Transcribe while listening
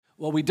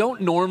Well, we don't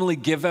normally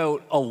give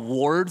out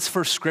awards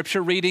for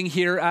scripture reading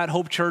here at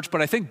Hope Church,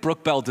 but I think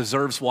Brooke Bell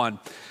deserves one.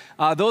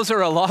 Those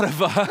are a lot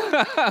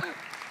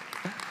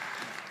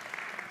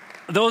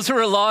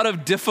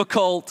of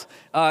difficult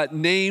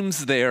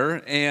names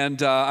there,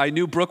 and I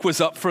knew Brooke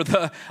was up for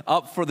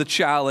the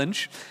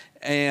challenge.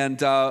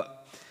 And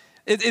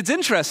it's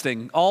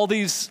interesting, all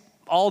these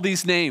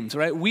names,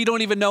 right? We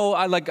don't even know.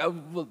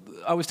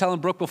 I was telling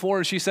Brooke before,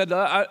 and she said,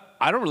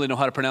 I don't really know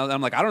how to pronounce them.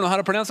 I'm like, I don't know how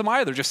to pronounce them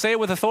either. Just say it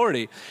with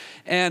authority.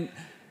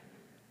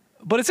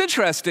 But it's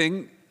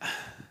interesting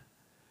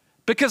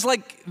because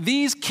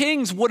these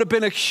kings would have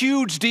been a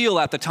huge deal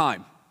at the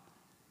time.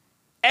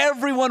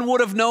 Everyone would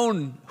have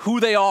known who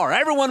they are.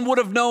 Everyone would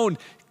have known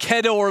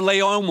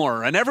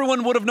Chedorlaomer, and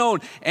everyone would have known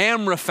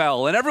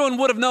Amraphel, and everyone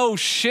would have known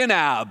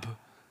Shinab.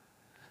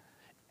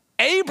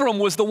 Abram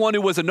was the one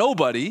who was a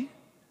nobody,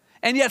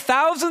 and yet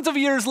thousands of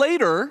years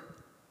later,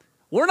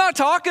 we're not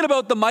talking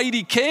about the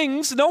mighty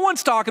kings. No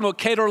one's talking about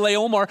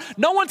Chedorlaomer.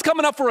 No one's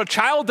coming up for a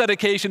child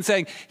dedication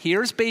saying,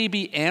 here's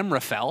baby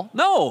Amraphel.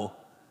 No.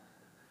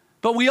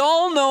 But we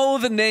all know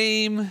the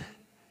name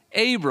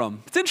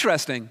Abram. It's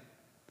interesting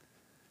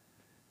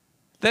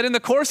that in the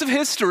course of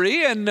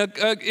history and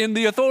in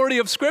the authority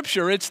of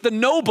Scripture, it's the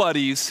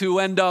nobodies who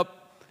end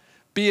up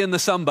being the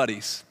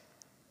somebodies.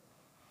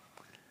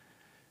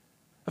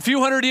 A few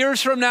hundred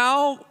years from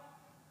now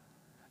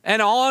and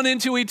on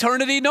into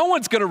eternity, no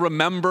one's going to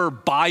remember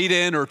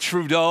Biden or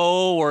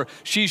Trudeau or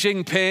Xi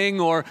Jinping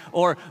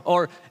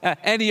or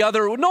any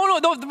other. No, we're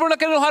not going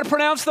to know how to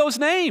pronounce those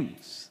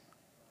names.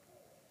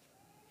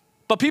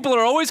 But people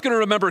are always going to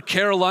remember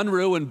Carol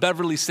Unruh and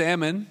Beverly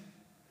Salmon.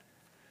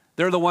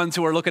 They're the ones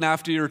who are looking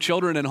after your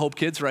children and Hope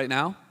Kids right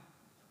now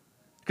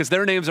because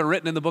their names are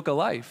written in the book of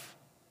life.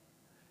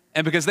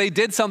 And because they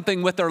did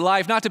something with their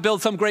life, not to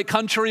build some great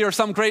country or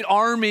some great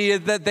army,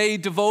 that they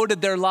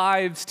devoted their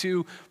lives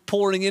to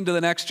pouring into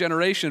the next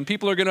generation.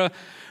 People are going to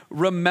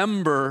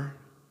remember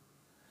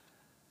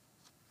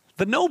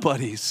the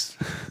nobodies.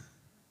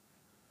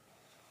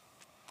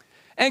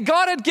 And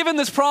God had given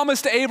this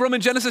promise to Abram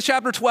in Genesis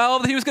chapter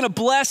 12 that he was going to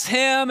bless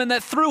him and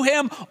that through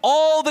him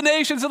all the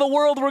nations of the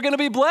world were going to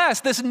be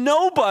blessed. This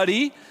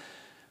nobody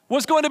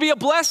was going to be a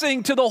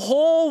blessing to the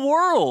whole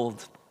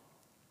world.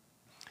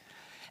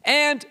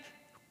 And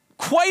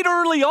quite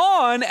early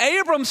on,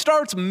 Abram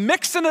starts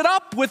mixing it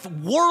up with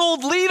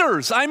world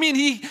leaders. I mean,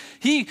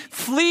 he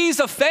flees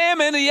a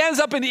famine. He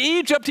ends up in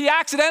Egypt. He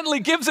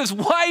accidentally gives his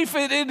wife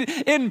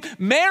in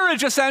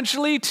marriage,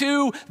 essentially,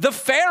 to the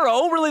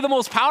Pharaoh, really the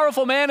most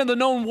powerful man in the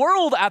known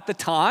world at the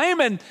time.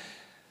 And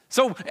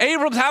so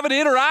Abram's having to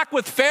interact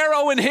with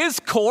Pharaoh in his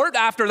court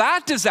after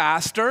that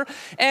disaster.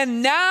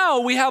 And now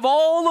we have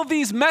all of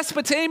these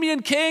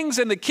Mesopotamian kings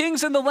and the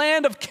kings in the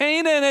land of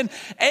Canaan, and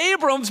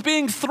Abram's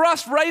being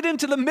thrust right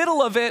into the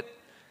middle of it.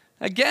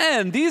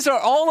 Again, these are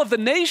all of the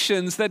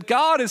nations that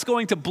God is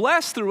going to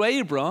bless through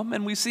Abram,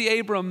 and we see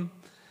Abram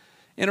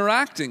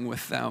interacting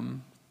with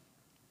them.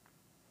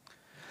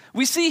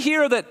 We see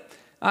here that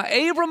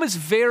Abram is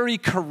very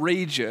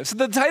courageous.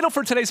 The title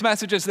for today's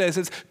message is this: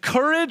 it's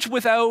Courage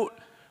Without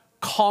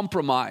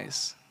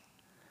Compromise.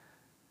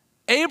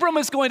 Abram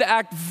is going to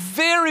act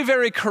very,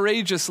 very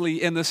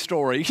courageously in this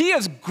story. He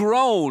has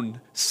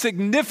grown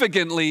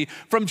significantly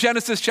from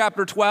Genesis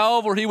chapter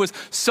 12, where he was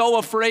so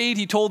afraid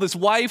he told his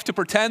wife to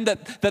pretend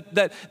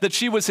that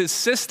she was his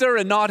sister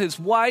and not his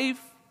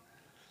wife.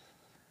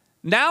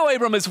 Now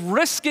Abram is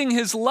risking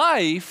his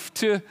life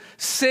to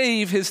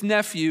save his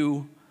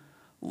nephew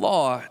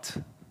Lot.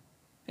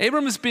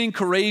 Abram is being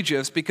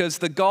courageous because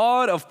the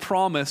God of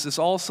promise is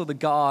also the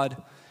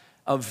God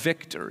of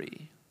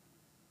victory.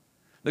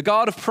 The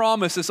God of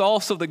promise is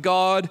also the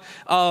God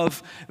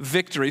of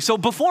victory. So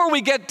before we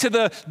get to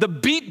the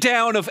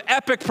beatdown of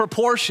epic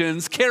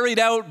proportions carried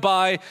out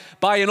by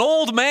an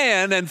old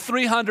man and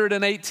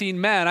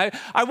 318 men,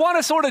 I want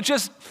to sort of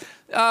just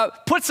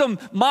put some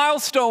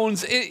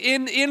milestones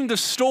in the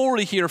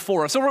story here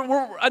for us. So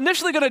we're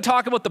initially going to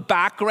talk about the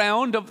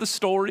background of the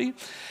story,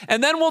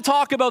 and then we'll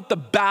talk about the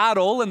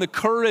battle and the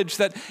courage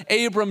that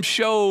Abram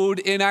showed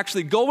in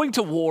actually going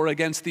to war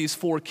against these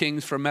four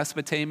kings from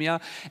Mesopotamia,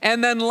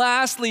 and then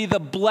lastly, the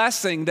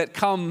blessing that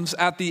comes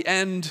at the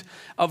end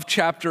of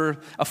chapter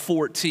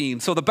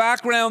 14. So the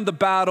background, the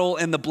battle,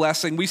 and the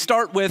blessing. We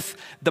start with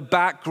the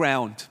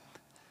background.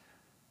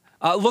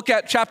 Look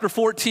at chapter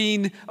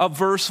 14 of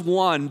verse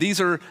 1. These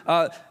are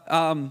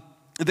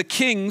the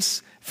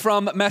kings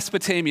from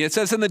Mesopotamia. It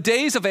says, in the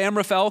days of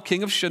Amraphel,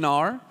 king of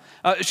Shinar.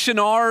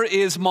 Shinar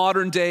is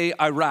modern-day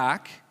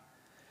Iraq.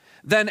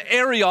 Then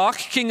Arioch,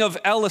 king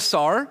of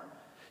Elasar.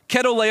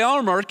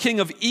 Chedorlaomer, king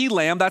of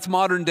Elam. That's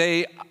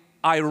modern-day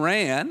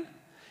Iran.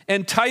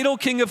 And Tidal,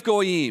 king of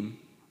Goyim.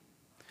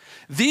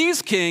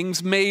 These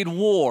kings made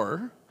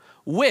war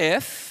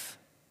with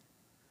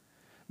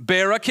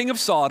Bera, king of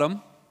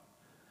Sodom.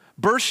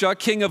 Bersha,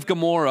 king of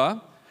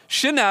Gomorrah,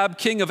 Shinab,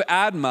 king of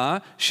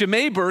Admah,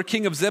 Shemeber,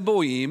 king of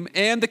Zeboim,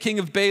 and the king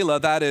of Bela,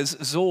 that is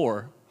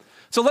Zor.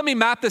 So let me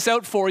map this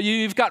out for you.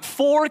 You've got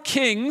four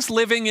kings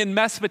living in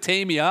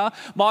Mesopotamia,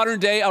 modern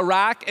day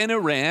Iraq and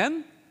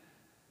Iran.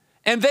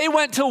 And they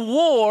went to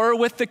war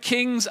with the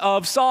kings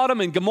of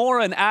Sodom and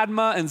Gomorrah and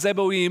Admah and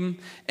Zeboim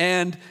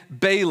and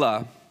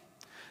Bela.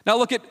 Now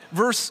look at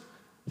verse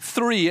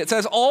 3. It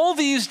says, all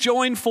these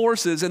joined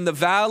forces in the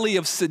valley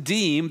of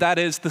Siddim, that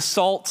is the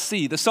Salt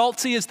Sea. The Salt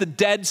Sea is the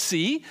Dead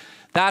Sea.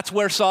 That's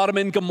where Sodom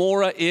and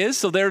Gomorrah is.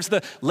 So there's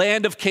the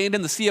land of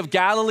Canaan, the Sea of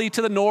Galilee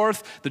to the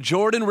north, the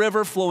Jordan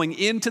River flowing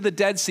into the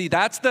Dead Sea.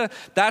 That's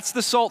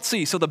the Salt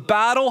Sea. So the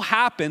battle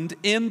happened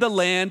in the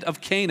land of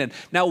Canaan.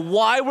 Now,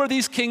 why were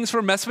these kings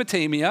from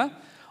Mesopotamia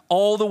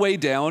all the way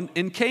down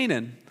in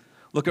Canaan?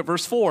 Look at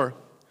verse 4.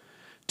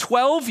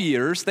 12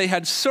 years they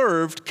had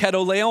served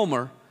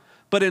Chedorlaomer,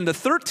 but in the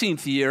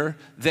 13th year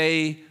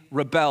they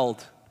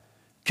rebelled.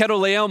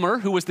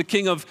 Chedorlaomer, who was the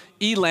king of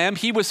Elam,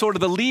 he was sort of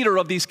the leader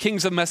of these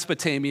kings of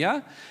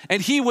Mesopotamia,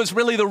 and he was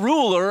really the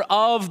ruler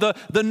of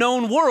the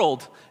known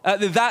world,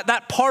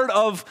 that part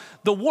of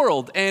the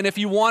world. And if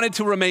you wanted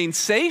to remain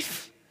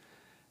safe,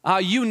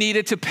 you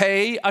needed to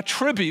pay a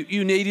tribute.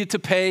 You needed to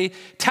pay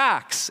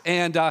tax.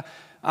 And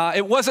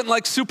it wasn't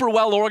like super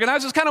well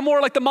organized. It was kind of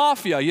more like the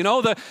mafia, you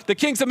know. The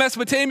kings of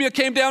Mesopotamia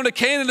came down to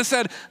Canaan and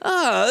said,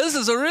 this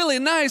is a really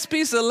nice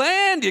piece of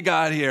land you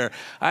got here.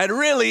 I'd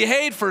really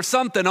hate for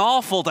something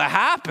awful to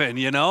happen,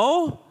 you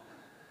know.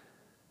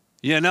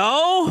 And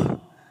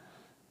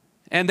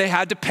they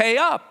had to pay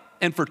up.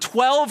 And for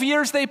 12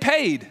 years they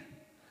paid.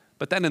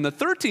 But then in the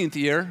 13th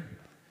year,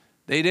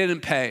 they didn't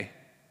pay.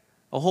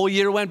 A whole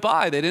year went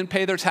by. They didn't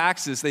pay their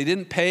taxes. They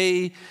didn't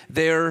pay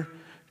their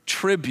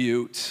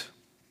tribute.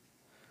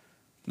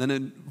 Then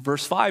in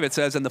verse 5, it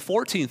says, in the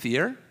 14th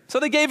year, so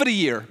they gave it a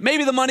year.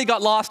 Maybe the money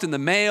got lost in the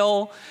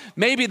mail.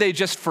 Maybe they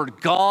just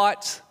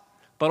forgot.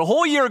 But a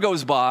whole year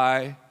goes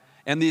by,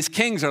 and these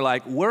kings are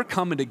like, we're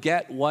coming to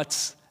get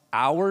what's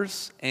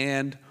ours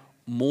and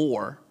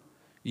more.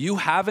 You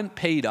haven't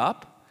paid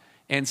up,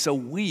 and so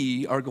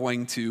we are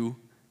going to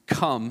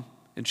come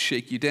and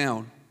shake you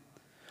down.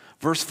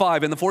 Verse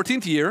 5, in the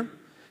 14th year,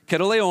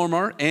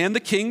 Chedorlaomer and the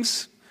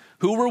kings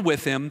who were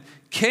with him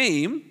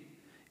came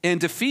and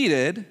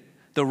defeated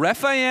the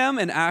Rephaim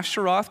and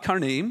Ashteroth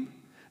Karnaim,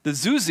 the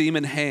Zuzim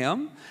and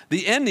Ham,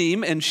 the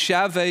Enim and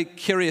Shaveh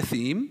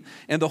Kiriathim,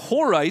 and the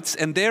Horites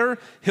and their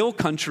hill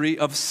country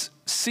of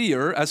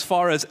Seir as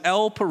far as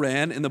El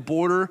Paran in the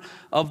border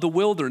of the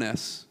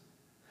wilderness.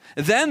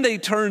 Then they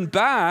turned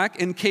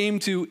back and came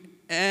to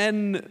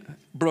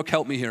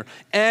Mishpat,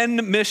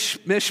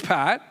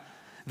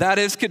 that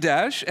is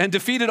Kadesh, and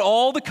defeated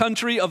all the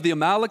country of the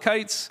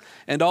Amalekites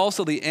and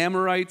also the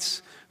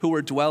Amorites who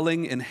were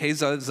dwelling in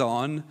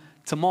Hazazon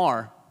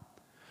Tamar.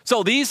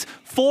 So these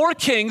 4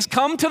 kings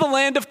come to the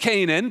land of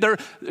Canaan. They're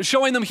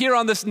showing them here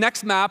on this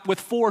next map with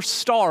 4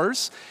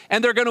 stars,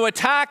 and they're going to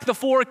attack the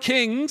 4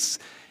 kings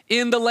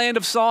in the land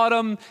of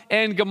Sodom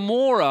and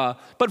Gomorrah.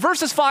 But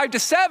verses 5 to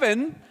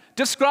 7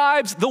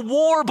 describes the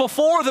war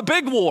before the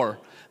big war.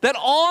 That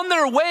on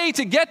their way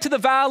to get to the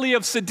valley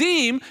of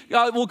Siddim,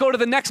 we'll go to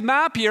the next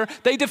map here,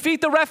 they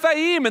defeat the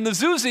Rephaim and the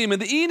Zuzim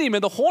and the Enim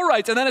and the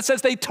Horites. And then it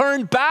says they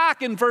turned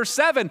back in verse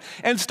 7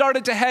 and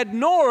started to head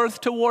north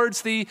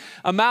towards the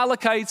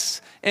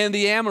Amalekites and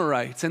the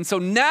Amorites. And so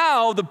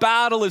now the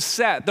battle is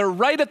set. They're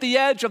right at the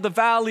edge of the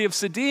valley of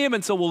Siddim,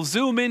 and so we'll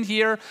zoom in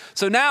here.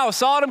 So now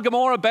Sodom,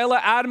 Gomorrah, Bela,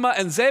 Admah,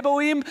 and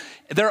Zeboim,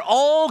 they're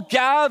all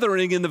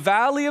gathering in the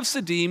valley of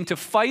Siddim to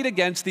fight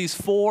against these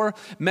 4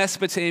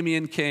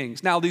 Mesopotamian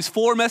kings. Now, these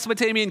 4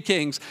 Mesopotamian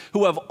kings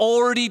who have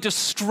already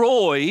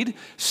destroyed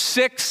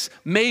 6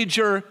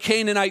 major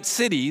Canaanite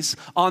cities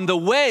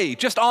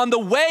just on the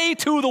way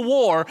to the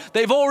war,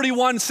 they've already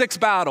won 6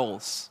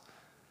 battles.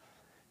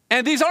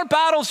 And these aren't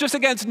battles just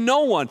against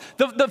no one.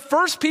 The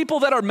first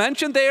people that are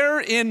mentioned there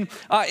in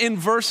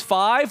verse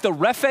 5, the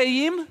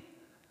Rephaim,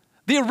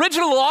 the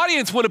original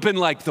audience would have been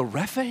like, the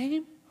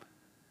Rephaim?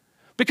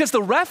 Because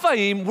the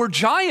Rephaim were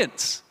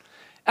giants.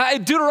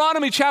 In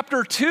Deuteronomy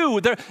chapter 2,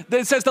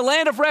 it says the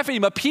land of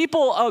Rephaim, a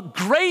people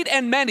great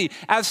and many,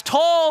 as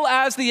tall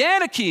as the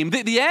Anakim.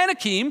 The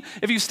Anakim,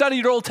 if you study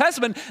your Old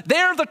Testament,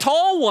 they're the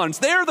tall ones.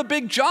 They're the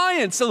big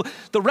giants. So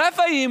the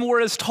Rephaim were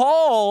as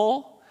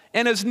tall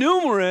and as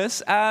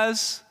numerous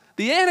as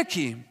the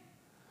Anakim.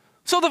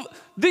 So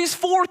these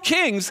 4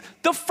 kings,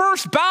 the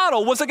first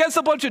battle was against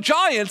a bunch of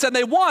giants, and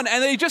they won,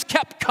 and they just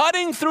kept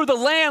cutting through the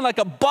land like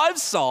a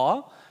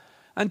buzzsaw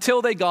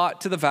until they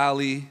got to the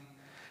valley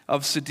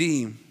of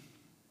Siddim.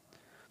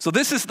 So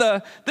this is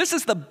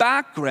the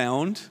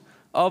background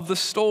of the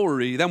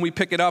story. Then we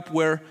pick it up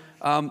where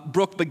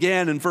Brooke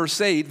began in verse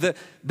 8.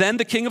 Then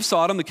the king of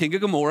Sodom, the king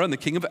of Gomorrah, and the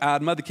king of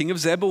Admah, the king of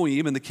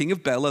Zeboim, and the king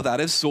of Bela, that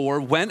is Zor,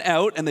 went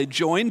out and they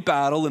joined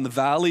battle in the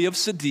valley of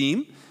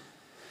Siddim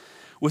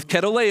with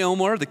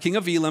Chedorlaomer, the king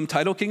of Elam,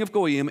 Tidal king of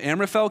Goyim,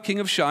 Amraphel king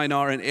of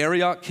Shinar, and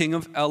Arioch king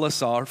of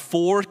Elasar,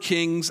 4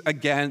 kings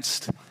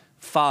against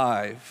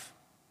 5.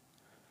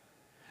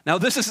 Now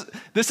this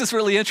is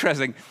really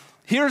interesting.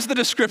 Here's the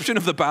description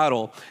of the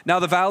battle. Now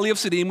the valley of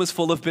Siddim was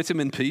full of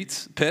bitumen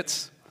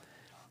pits,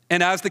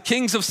 And as the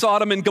kings of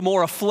Sodom and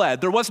Gomorrah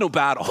fled, there was no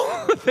battle.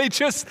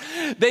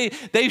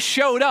 they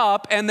showed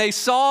up and they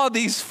saw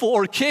these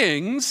 4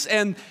 kings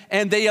and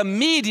they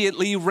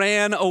immediately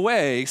ran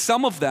away.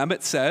 Some of them,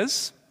 it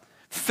says,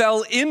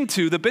 fell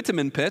into the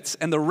bitumen pits,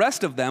 and the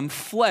rest of them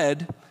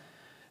fled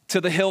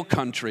to the hill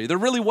country. There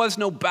really was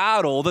no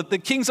battle. That the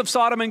kings of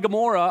Sodom and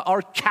Gomorrah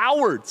are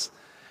cowards.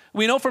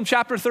 We know from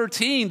chapter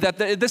 13 that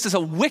this is a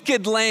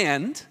wicked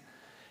land,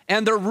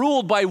 and they're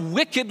ruled by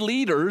wicked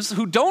leaders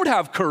who don't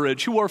have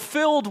courage, who are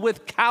filled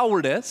with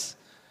cowardice.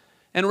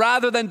 And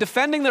rather than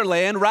defending their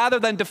land, rather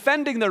than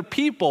defending their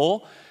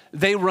people,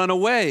 they run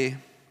away.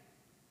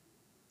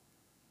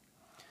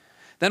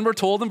 Then we're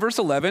told in verse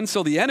 11,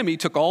 so the enemy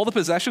took all the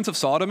possessions of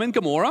Sodom and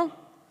Gomorrah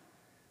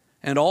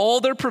and all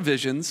their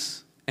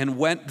provisions and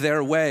went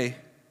their way.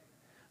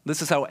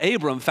 This is how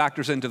Abram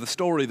factors into the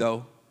story,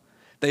 though.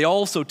 They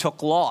also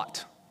took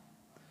Lot,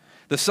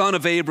 the son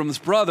of Abram's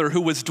brother,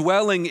 who was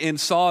dwelling in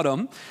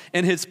Sodom,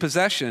 and his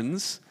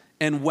possessions,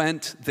 and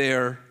went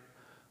their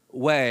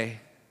way.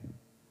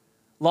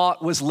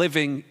 Lot was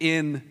living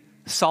in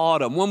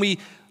Sodom. When we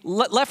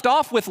left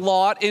off with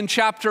Lot in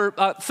chapter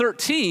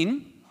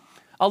 13,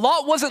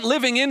 Lot wasn't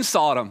living in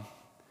Sodom.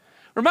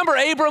 Remember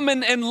Abram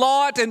and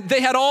Lot, and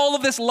they had all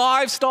of this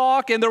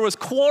livestock, and there was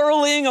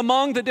quarreling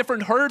among the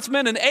different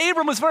herdsmen, and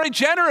Abram was very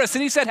generous,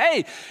 and he said,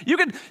 hey, you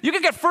can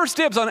get first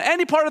dibs on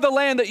any part of the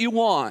land that you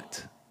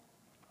want.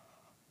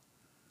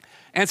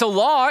 And so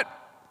Lot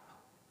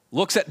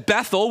looks at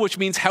Bethel, which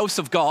means house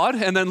of God,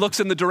 and then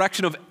looks in the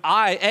direction of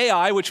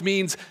Ai, which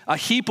means a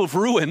heap of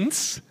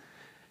ruins.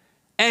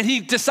 And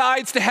he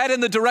decides to head in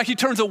the direction, he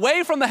turns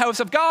away from the house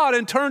of God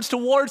and turns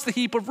towards the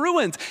heap of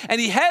ruins. And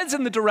he heads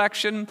in the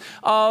direction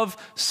of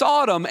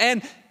Sodom.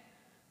 And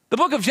the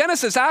book of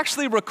Genesis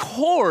actually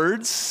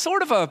records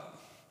sort of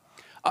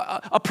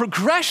a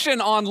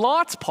progression on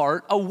Lot's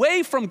part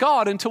away from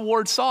God and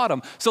towards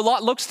Sodom. So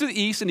Lot looks to the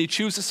east and he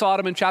chooses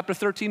Sodom in chapter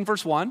 13,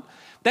 verse 1.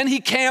 Then he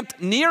camped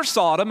near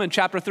Sodom in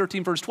chapter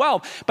 13, verse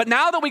 12. But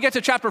now that we get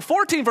to chapter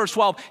 14, verse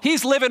 12,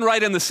 he's living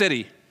right in the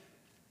city.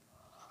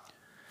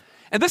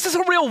 And this is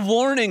a real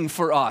warning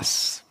for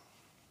us.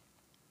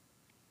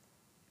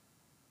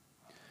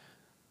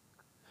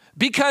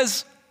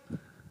 Because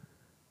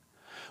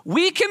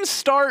we can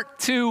start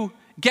to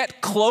get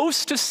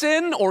close to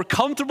sin or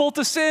comfortable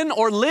to sin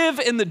or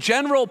live in the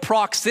general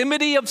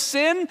proximity of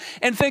sin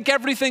and think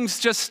everything's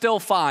just still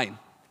fine.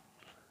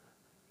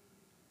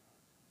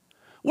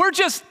 We're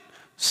just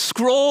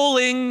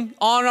scrolling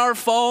on our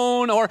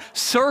phone or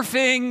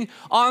surfing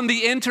on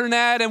the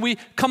internet, and we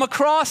come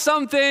across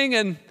something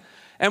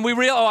and we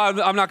realize,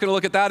 I'm not going to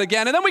look at that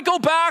again. And then we go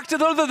back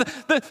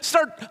to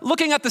start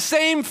looking at the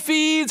same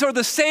feeds or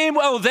the same,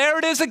 there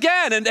it is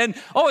again. And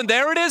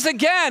there it is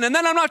again. And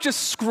then I'm not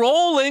just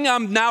scrolling,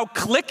 I'm now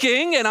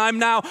clicking and I'm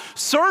now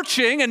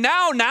searching. And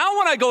now when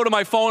I go to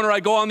my phone or I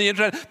go on the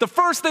internet, the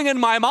first thing in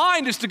my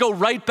mind is to go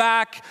right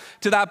back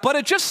to that. But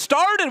it just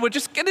started with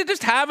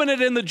just having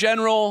it in the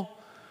general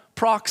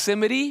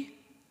proximity.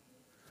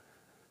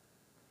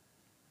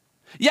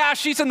 Yeah,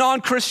 she's a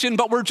non-Christian,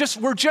 but we're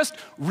just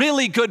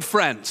really good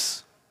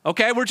friends.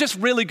 Okay, we're just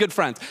really good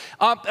friends.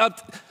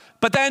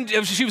 But then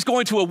she was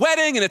going to a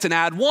wedding, and it's an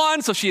ad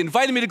one, so she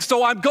invited me to.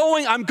 So I'm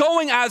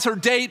going as her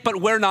date,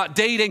 but we're not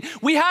dating.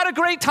 We had a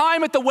great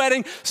time at the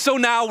wedding, so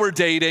now we're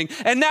dating,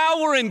 and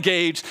now we're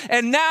engaged,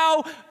 and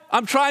now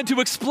I'm trying to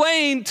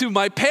explain to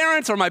my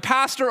parents or my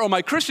pastor or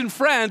my Christian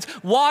friends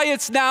why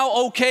it's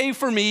now okay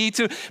for me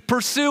to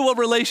pursue a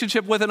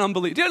relationship with an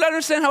unbeliever. Do you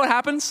understand how it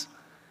happens?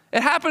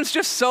 It happens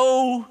just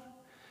so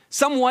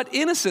somewhat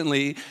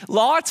innocently.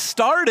 Lot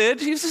started,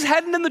 he's just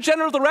heading in the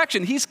general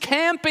direction. He's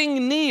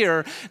camping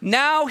near.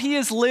 Now he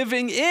is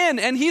living in,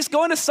 and he's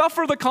going to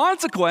suffer the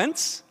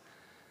consequence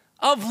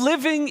of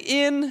living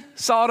in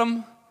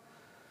Sodom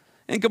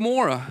and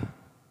Gomorrah.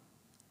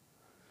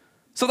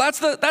 So that's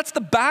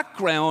the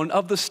background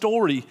of the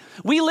story.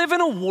 We live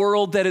in a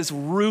world that is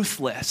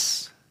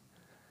ruthless.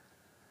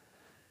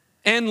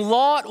 And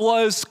Lot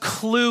was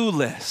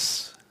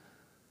clueless.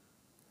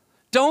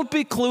 Don't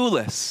be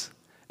clueless.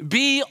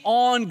 Be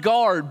on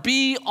guard.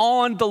 Be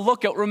on the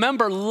lookout.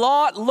 Remember,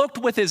 Lot looked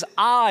with his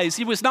eyes.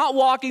 He was not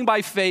walking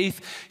by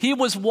faith. He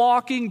was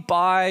walking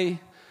by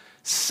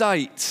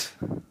sight.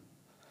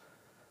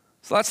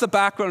 So that's the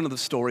background of the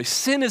story.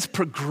 Sin is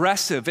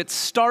progressive. It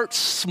starts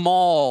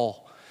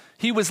small.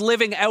 He was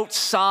living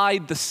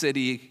outside the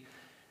city,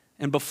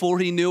 and before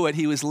he knew it,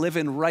 he was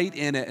living right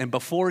in it. And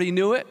before he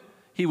knew it,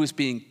 he was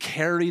being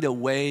carried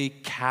away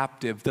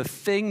captive. The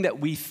thing that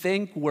we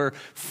think we're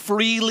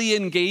freely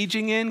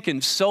engaging in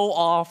can so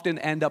often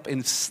end up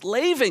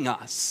enslaving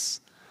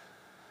us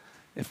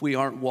if we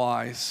aren't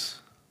wise.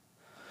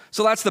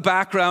 So that's the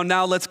background.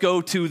 Now let's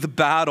go to the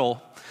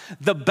battle.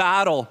 The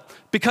battle.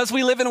 Because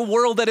we live in a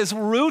world that is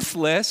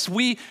ruthless,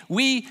 we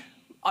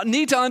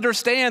need to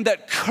understand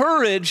that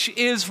courage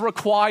is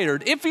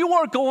required. If you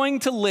are going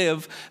to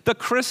live the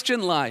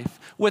Christian life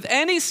with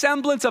any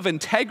semblance of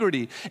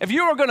integrity, if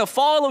you are going to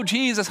follow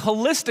Jesus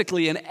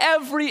holistically in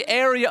every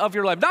area of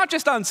your life, not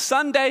just on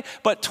Sunday,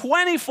 but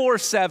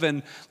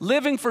 24/7,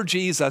 living for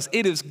Jesus,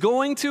 it is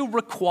going to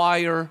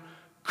require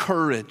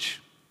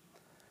courage.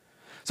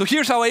 So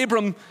here's how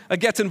Abram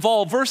gets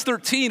involved. Verse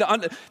 13,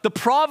 the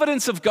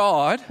providence of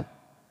God.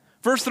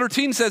 Verse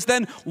 13 says,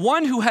 then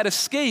one who had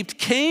escaped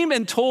came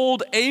and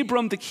told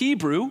Abram the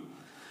Hebrew,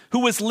 who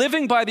was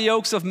living by the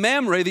oaks of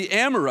Mamre, the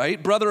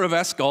Amorite, brother of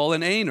Eshcol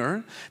and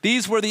Aner.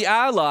 These were the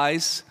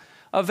allies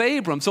of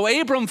Abram. So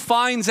Abram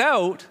finds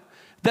out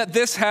that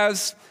this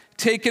has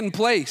taken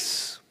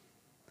place.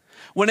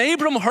 When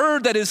Abram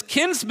heard that his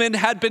kinsman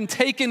had been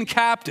taken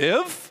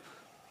captive,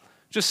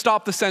 just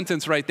stop the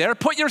sentence right there.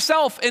 Put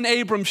yourself in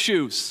Abram's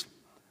shoes.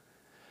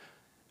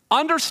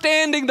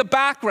 Understanding the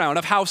background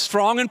of how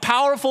strong and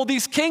powerful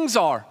these kings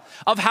are,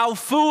 of how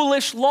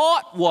foolish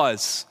Lot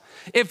was.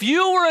 If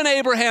you were in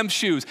Abraham's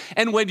shoes,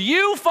 and when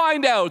you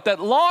find out that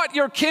Lot,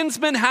 your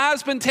kinsman,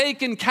 has been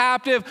taken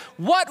captive,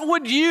 what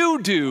would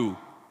you do?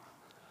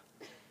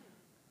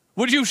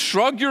 Would you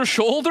shrug your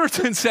shoulders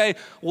and say,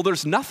 well,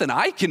 there's nothing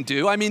I can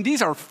do? I mean,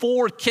 these are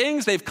 4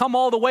 kings. They've come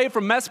all the way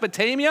from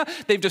Mesopotamia.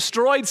 They've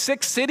destroyed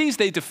 6 cities.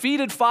 They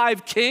defeated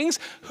 5 kings.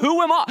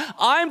 Who am I?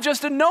 I'm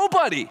just a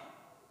nobody.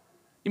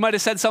 You might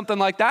have said something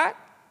like that.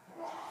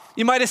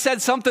 You might have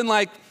said something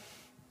like,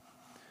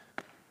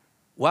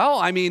 well,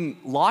 I mean,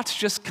 Lot's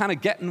just kind of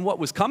getting what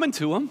was coming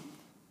to him.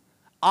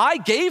 I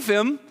gave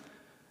him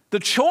the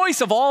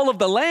choice of all of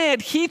the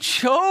land. He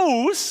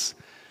chose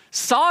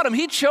Sodom.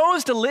 He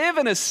chose to live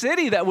in a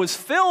city that was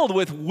filled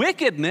with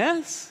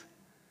wickedness.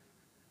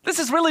 This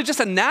is really just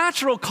a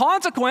natural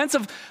consequence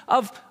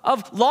of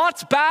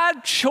Lot's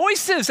bad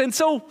choices. And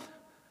so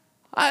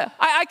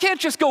I can't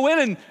just go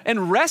in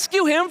and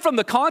rescue him from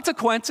the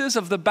consequences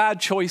of the bad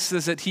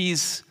choices that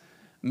he's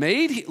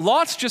made.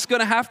 Lot's just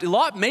going to have to,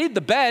 Lot made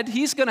the bed,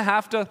 he's going to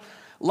have to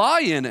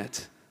lie in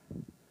it.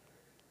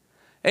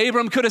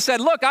 Abram could have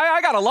said, look,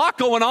 I got a lot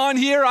going on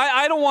here.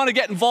 I don't want to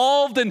get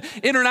involved in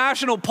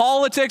international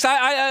politics.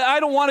 I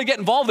don't want to get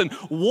involved in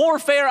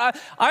warfare.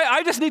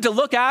 I just need to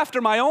look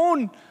after my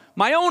own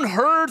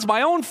herds,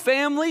 my own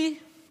family.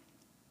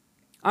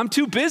 I'm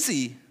too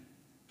busy.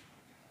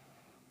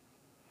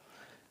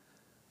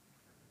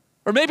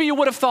 Or maybe you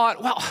would have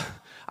thought, well,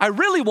 I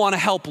really want to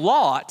help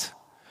Lot,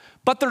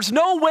 but there's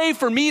no way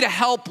for me to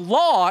help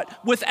Lot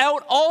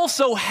without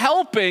also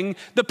helping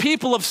the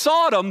people of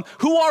Sodom,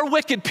 who are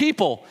wicked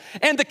people,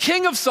 and the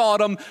king of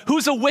Sodom,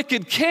 who's a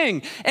wicked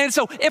king. And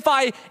so if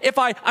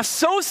I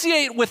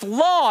associate with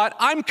Lot,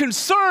 I'm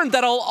concerned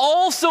that I'll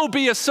also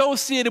be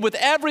associated with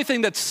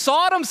everything that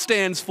Sodom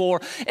stands for.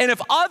 And if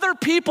other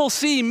people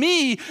see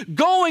me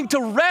going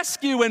to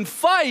rescue and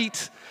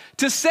fight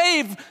to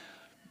save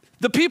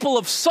the people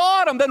of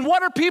Sodom, then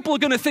what are people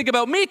going to think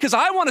about me? Because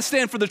I want to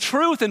stand for the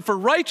truth and for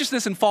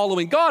righteousness and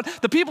following God.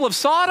 The people of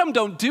Sodom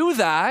don't do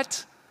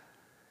that.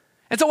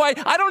 And so I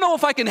don't know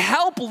if I can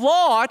help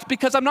Lot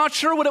because I'm not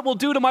sure what it will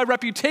do to my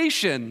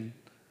reputation.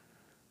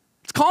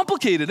 It's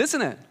complicated,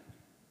 isn't it?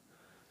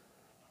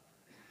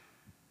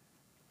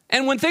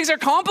 And when things are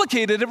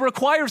complicated, it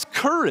requires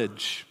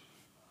courage.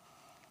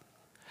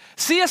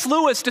 C.S.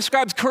 Lewis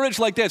describes courage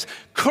like this.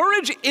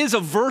 Courage is a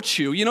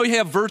virtue. You know, you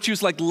have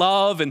virtues like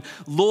love and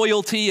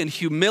loyalty and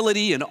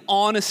humility and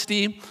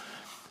honesty.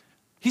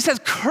 He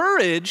says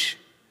courage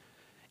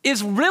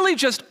is really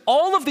just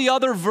all of the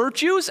other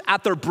virtues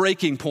at their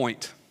breaking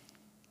point.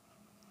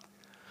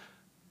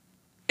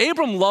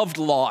 Abram loved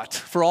Lot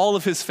for all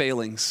of his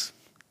failings.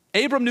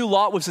 Abram knew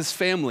Lot was his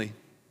family.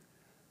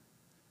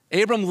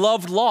 Abram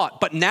loved Lot,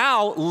 but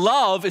now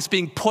love is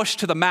being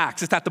pushed to the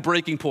max. It's at the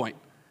breaking point.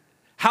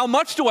 How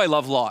much do I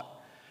love Lot?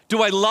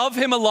 Do I love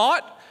him a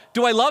lot?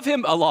 Do I love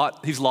him a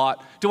lot? He's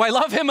Lot. Do I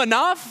love him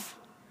enough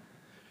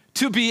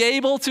to be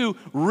able to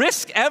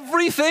risk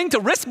everything, to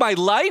risk my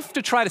life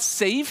to try to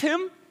save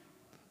him?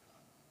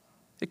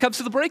 It comes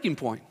to the breaking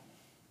point.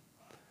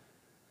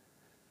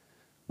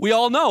 We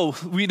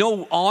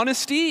know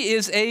honesty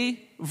is a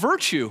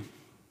virtue.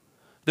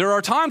 There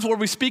are times where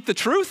we speak the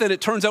truth and it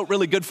turns out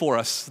really good for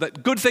us,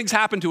 that good things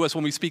happen to us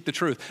when we speak the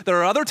truth. There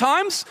are other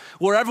times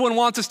where everyone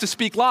wants us to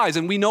speak lies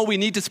and we know we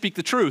need to speak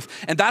the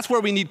truth, and that's where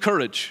we need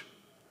courage.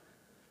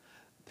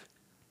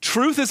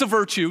 Truth is a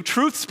virtue,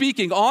 truth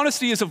speaking,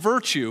 honesty is a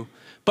virtue,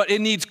 but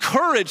it needs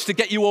courage to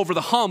get you over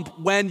the hump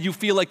when you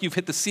feel like you've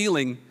hit the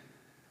ceiling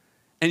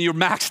and you're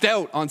maxed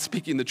out on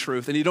speaking the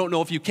truth and you don't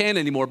know if you can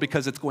anymore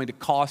because it's going to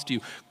cost you.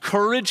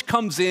 Courage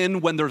comes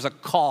in when there's a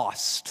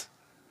cost.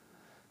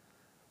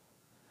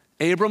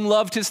 Abram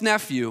loved his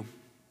nephew,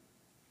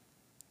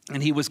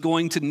 and he was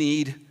going to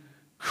need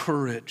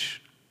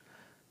courage.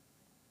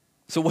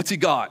 So what's he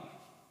got?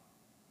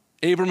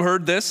 Abram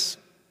heard this.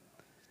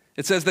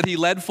 It says that he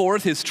led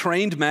forth his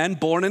trained men,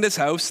 born in his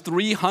house,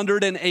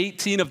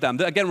 318 of them.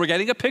 Again, we're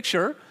getting a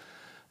picture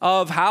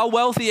of how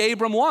wealthy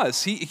Abram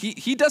was.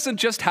 He doesn't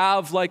just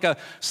have like a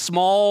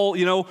small,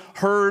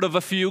 herd of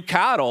a few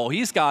cattle.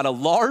 He's got a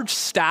large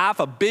staff,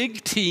 a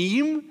big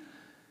team,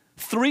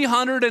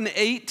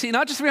 318,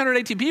 not just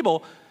 318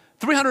 people,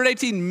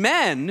 318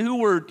 men who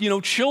were,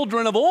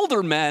 children of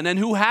older men and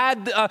who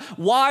had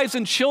wives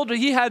and children.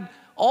 He had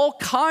all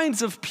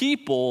kinds of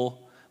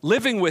people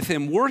living with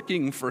him,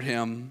 working for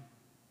him.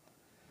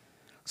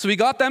 So he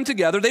got them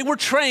together. They were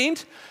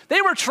trained.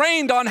 They were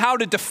trained on how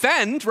to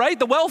defend, right?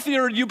 The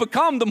wealthier you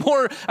become, the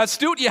more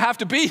astute you have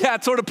to be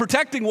at sort of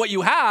protecting what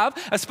you have,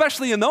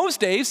 especially in those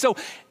days. So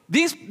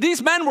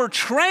these men were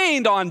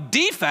trained on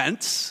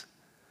defense,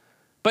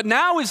 but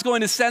now he's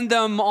going to send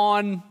them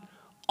on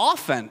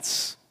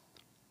offense.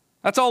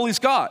 That's all he's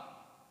got.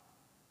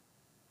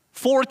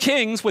 4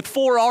 kings with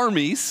 4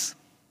 armies,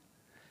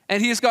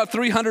 and he's got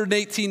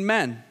 318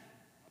 men.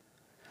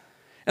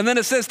 And then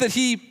it says that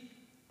he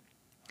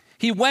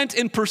went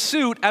in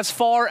pursuit as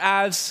far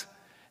as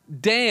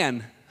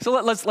Dan. So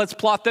let's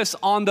plot this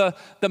on the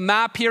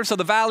map here. So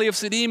the Valley of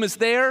Siddim is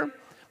there.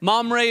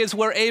 Mamre is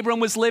where Abram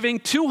was living,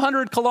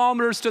 200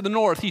 kilometers to the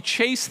north. He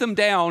chased them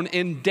down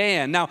in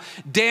Dan. Now,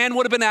 Dan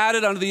would have been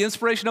added under the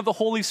inspiration of the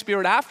Holy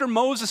Spirit. After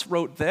Moses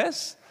wrote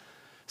this,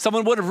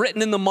 someone would have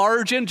written in the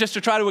margin just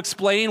to try to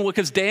explain,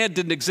 because Dan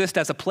didn't exist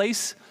as a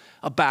place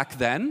back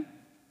then.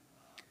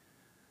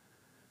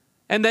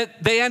 And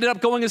that they ended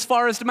up going as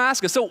far as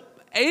Damascus. So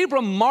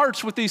Abram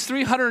marched with these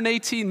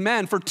 318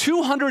 men for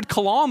 200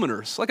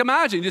 kilometers. Like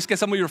imagine, you just get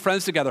some of your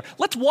friends together.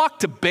 Let's walk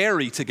to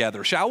Barrie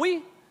together, shall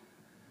we?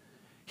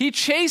 He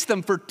chased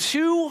them for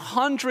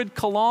 200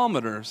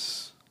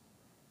 kilometers.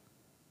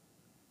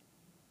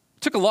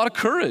 It took a lot of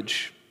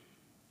courage.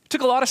 It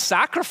took a lot of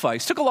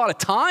sacrifice. It took a lot of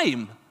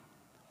time.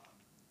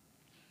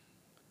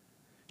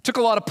 It took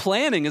a lot of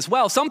planning as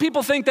well. Some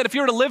people think that if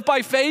you're to live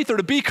by faith or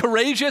to be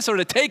courageous or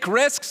to take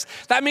risks,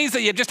 that means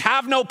that you just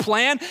have no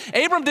plan.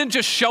 Abram didn't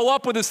just show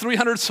up with his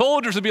 300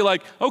 soldiers and be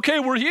like, okay,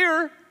 we're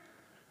here.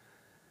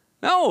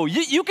 No,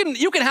 you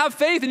can have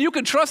faith and you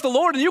can trust the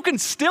Lord and you can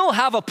still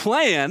have a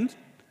plan.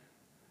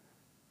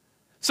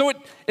 So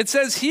it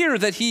says here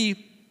that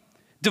he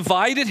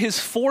divided his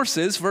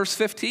forces, verse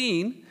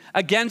 15,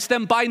 against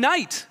them by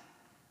night.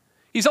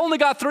 He's only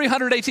got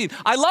 318.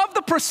 I love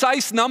the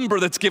precise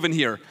number that's given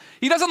here.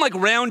 He doesn't like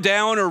round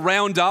down or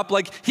round up.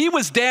 Like he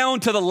was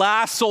down to the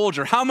last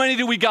soldier. How many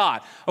do we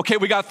got? Okay,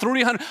 we got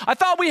 300. I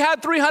thought we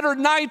had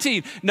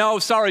 319. No,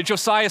 sorry,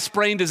 Josiah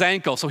sprained his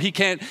ankle, so he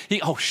can't.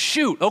 Oh,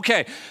 shoot.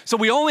 Okay, so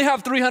we only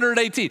have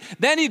 318.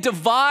 Then he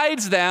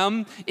divides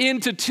them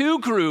into 2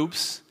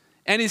 groups.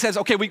 And he says,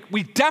 okay,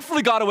 we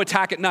definitely got to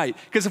attack at night.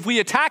 Because if we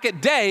attack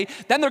at day,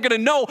 then they're going to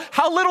know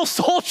how little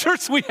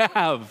soldiers we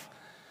have.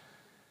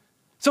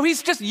 So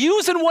he's just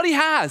using what he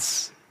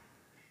has.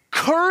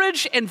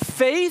 Courage and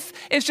faith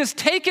is just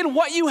taking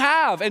what you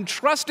have and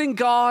trusting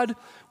God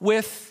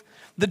with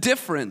the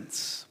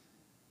difference.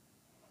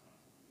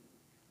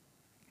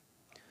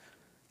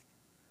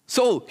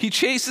 So he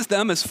chases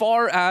them as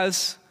far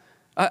as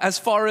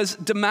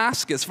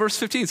Damascus. Verse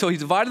 15, so he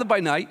divided them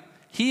by night.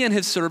 He and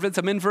his servants,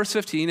 I'm in verse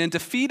 15, and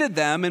defeated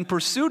them and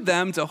pursued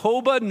them to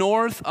Hobah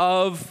north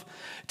of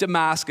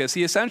Damascus.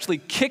 He essentially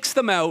kicks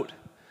them out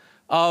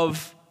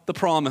of the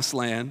promised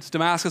land.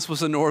 Damascus was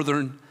the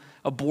northern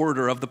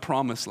border of the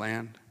promised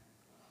land.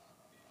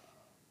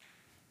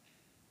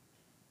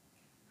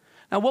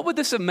 Now, what would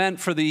this have meant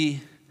for the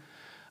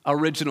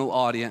original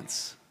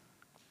audience?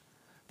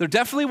 There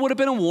definitely would have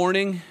been a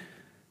warning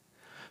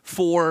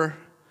for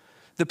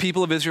the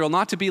people of Israel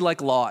not to be like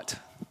Lot.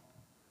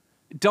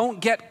 Don't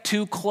get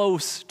too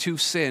close to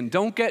sin.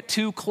 Don't get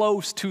too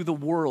close to the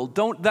world.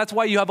 That's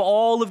why you have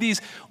all of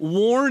these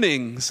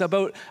warnings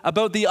about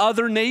the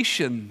other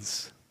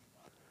nations.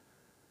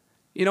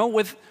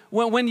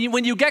 When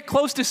you get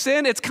close to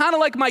sin, it's kind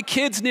of like my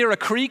kids near a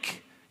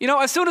creek.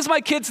 As soon as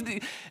my kids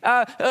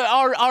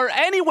are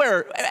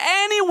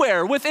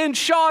anywhere within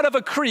shot of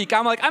a creek,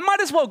 I'm like, I might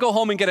as well go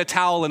home and get a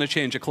towel and a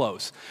change of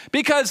clothes.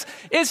 Because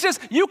it's just,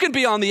 you can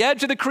be on the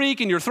edge of the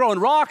creek and you're throwing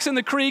rocks in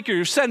the creek or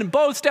you're sending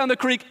boats down the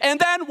creek, and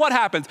then what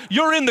happens?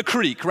 You're in the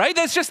creek, right?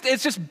 It's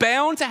just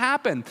bound to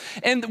happen.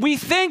 And we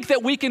think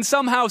that we can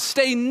somehow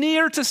stay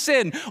near to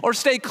sin or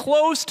stay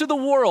close to the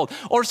world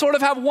or sort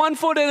of have one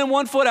foot in and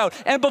one foot out.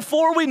 And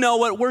before we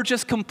know it, we're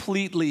just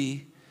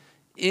completely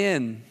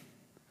in.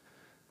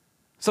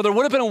 So there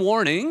would have been a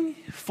warning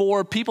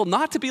for people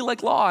not to be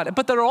like Lot,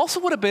 but there also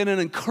would have been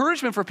an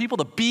encouragement for people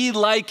to be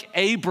like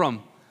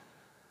Abram.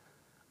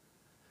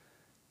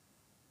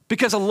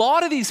 Because a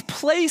lot of these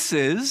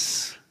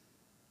places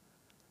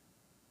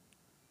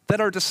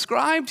that are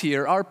described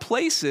here are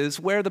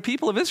places where the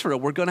people of Israel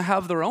were going to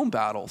have their own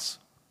battles,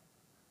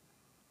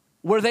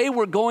 where they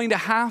were going to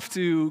have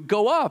to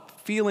go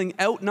up feeling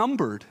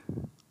outnumbered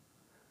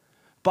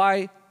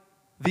by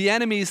the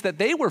enemies that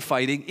they were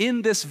fighting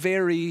in this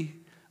very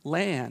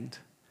land.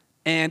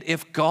 And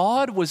if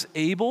God was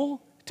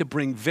able to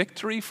bring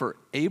victory for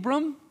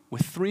Abram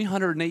with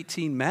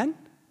 318 men,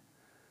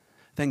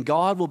 then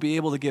God will be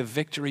able to give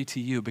victory to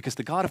you, because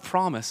the God of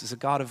promise is a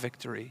God of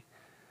victory.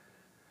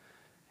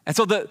 And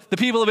so the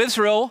people of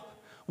Israel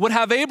would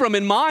have Abram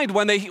in mind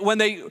when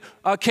they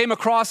came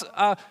across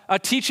a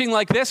teaching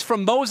like this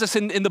from Moses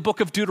in the book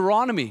of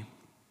Deuteronomy,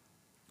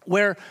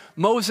 where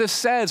Moses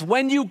says,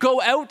 when you go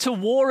out to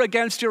war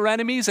against your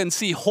enemies and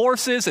see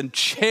horses and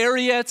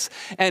chariots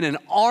and an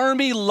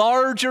army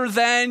larger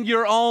than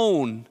your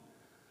own,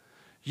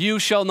 you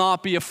shall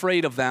not be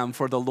afraid of them,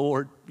 for the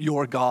Lord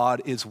your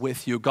God is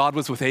with you. God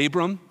was with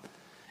Abram,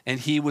 and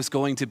he was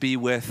going to be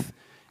with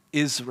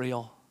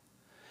Israel.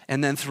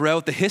 And then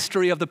throughout the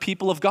history of the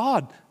people of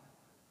God,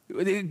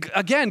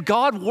 again,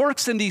 God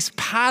works in these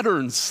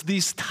patterns,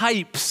 these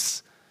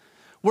types,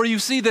 where you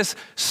see this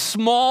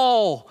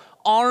small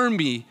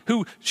army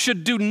who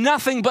should do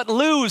nothing but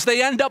lose.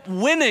 They end up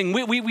winning.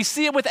 We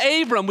see it with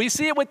Abram. We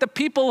see it with the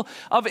people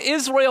of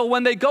Israel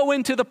when they go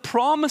into the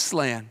promised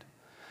land.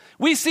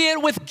 We see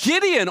it with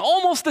Gideon,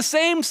 almost the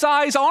same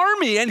size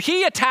army, and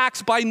he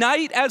attacks by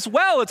night as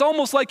well. It's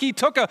almost like he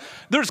took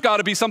there's got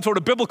to be some sort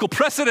of biblical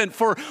precedent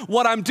for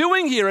what I'm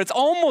doing here. It's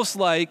almost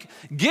like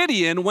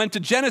Gideon went to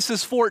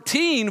Genesis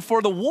 14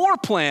 for the war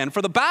plan,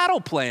 for the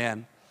battle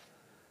plan.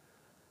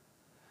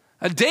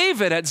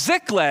 David at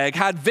Ziklag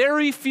had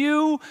very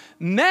few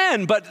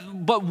men, but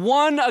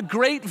won a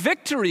great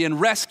victory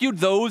and rescued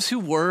those who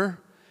were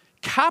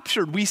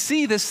captured. We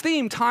see this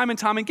theme time and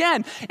time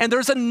again. And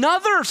there's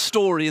another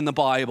story in the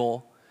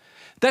Bible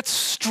that's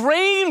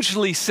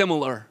strangely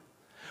similar,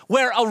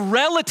 where a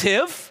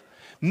relative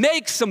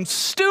makes some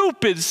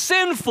stupid,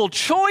 sinful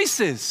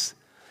choices.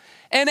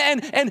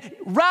 And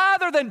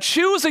rather than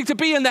choosing to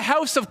be in the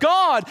house of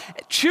God,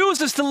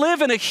 chooses to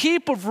live in a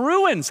heap of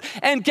ruins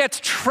and gets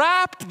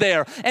trapped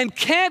there and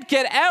can't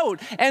get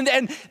out.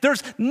 And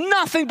there's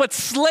nothing but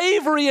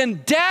slavery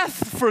and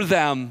death for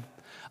them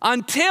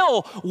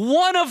until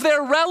one of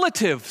their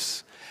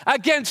relatives,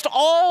 against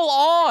all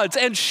odds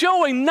and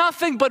showing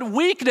nothing but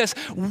weakness,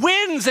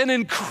 wins an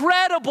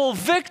incredible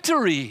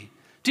victory.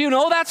 Do you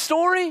know that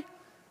story?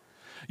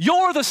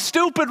 You're the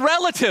stupid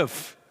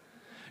relative.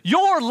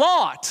 You're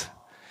Lot.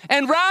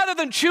 And rather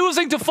than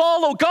choosing to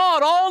follow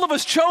God, all of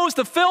us chose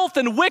the filth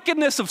and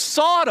wickedness of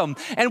Sodom,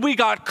 and we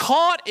got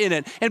caught in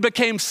it and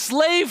became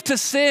slave to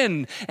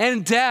sin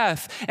and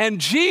death. And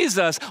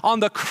Jesus on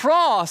the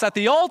cross, at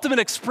the ultimate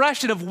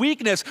expression of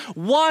weakness,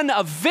 won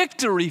a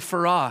victory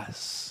for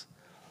us.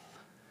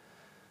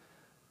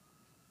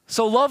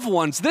 So loved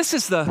ones, this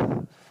is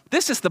the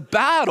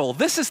battle.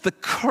 This is the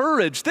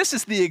courage. This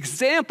is the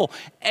example.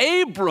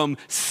 Abram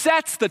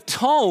sets the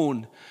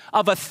tone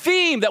of a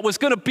theme that was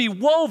going to be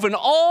woven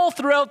all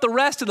throughout the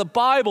rest of the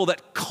Bible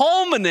that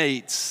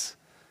culminates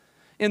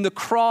in the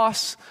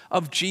cross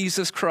of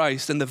Jesus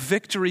Christ and the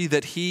victory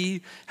that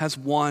he has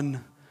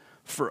won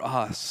for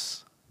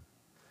us.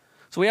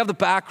 So we have the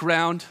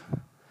background,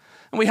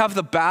 and we have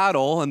the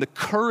battle and the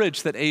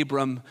courage that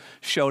Abram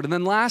showed. And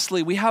then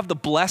lastly, we have the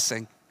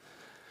blessing.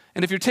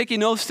 And if you're taking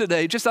notes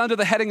today, just under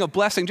the heading of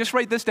blessing, just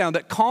write this down,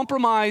 that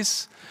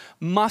compromise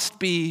must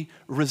be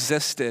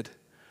resisted.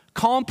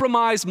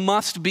 Compromise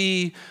must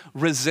be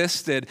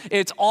resisted.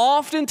 It's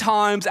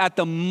oftentimes at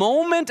the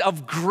moment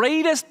of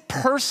greatest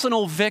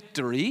personal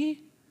victory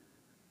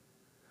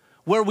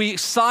where we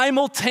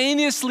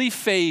simultaneously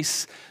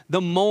face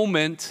the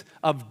moment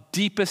of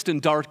deepest and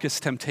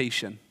darkest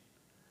temptation.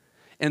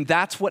 And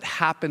that's what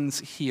happens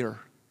here.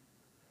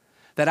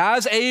 That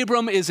as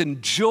Abram is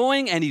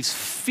enjoying and he's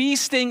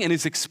feasting and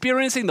he's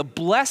experiencing the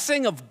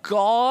blessing of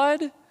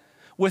God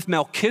with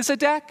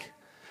Melchizedek,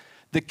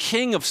 the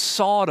king of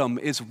Sodom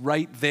is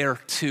right there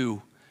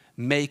too,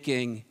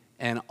 making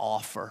an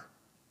offer.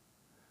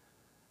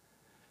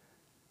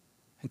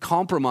 And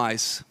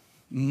compromise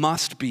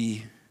must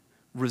be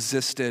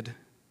resisted.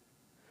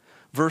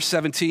 Verse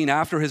 17,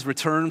 after his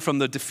return from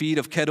the defeat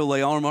of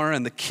Chedorlaomer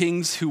and the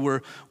kings who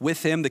were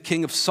with him, the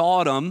king of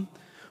Sodom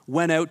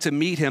went out to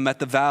meet him at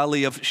the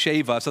valley of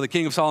Shaveh. So the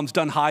king of Sodom's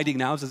done hiding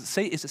now. Is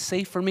it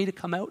safe for me to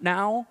come out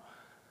now?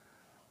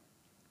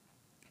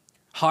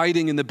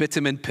 Hiding in the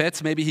bitumen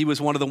pits. Maybe he was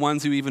one of the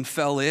ones who even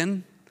fell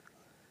in.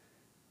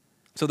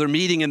 So they're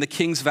meeting in the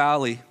king's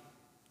valley.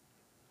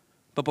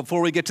 But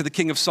before we get to the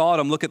king of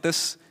Sodom, look at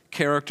this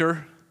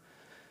character,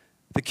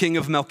 the king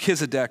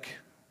Melchizedek.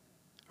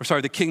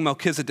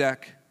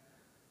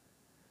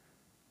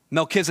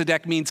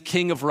 Melchizedek means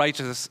king of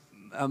righteousness.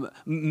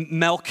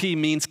 Melchi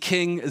means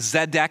king,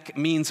 Zedek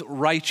means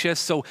righteous,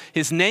 so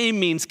his name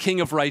means king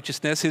of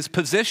righteousness. His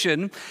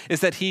position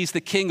is that he's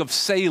the king of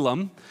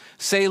Salem.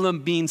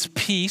 Salem means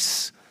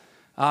peace.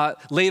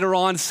 Later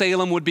on,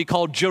 Salem would be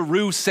called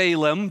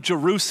Jerusalem,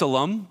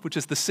 which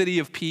is the city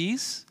of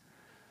peace.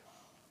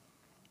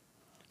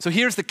 So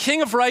here's the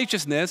king of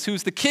righteousness,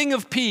 who's the king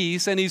of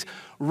peace, and he's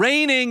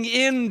reigning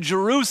in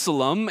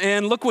Jerusalem,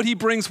 and look what he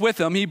brings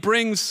with him. He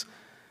brings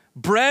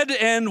bread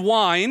and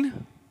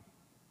wine.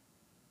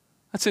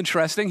 That's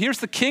interesting. Here's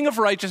the king of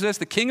righteousness,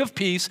 the king of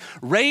peace,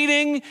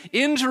 reigning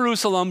in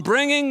Jerusalem,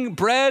 bringing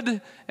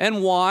bread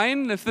and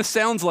wine. If this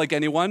sounds like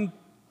anyone,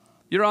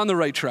 you're on the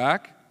right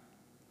track.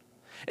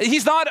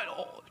 He's not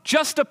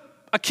just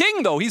a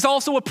king, though. He's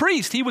also a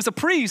priest. He was a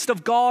priest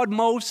of God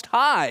Most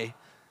High.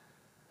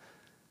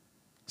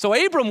 So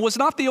Abram was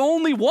not the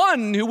only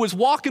one who was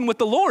walking with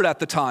the Lord at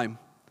the time.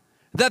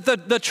 That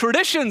the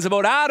traditions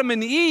about Adam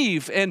and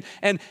Eve and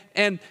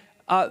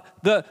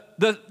the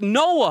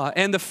Noah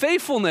and the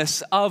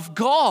faithfulness of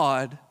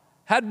God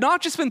had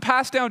not just been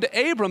passed down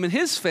to Abram and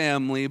his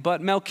family, but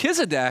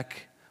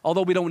Melchizedek,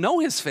 although we don't know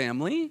his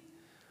family,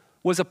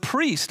 was a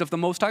priest of the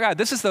Most High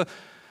God.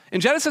 In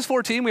Genesis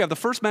 14, we have the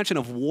first mention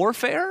of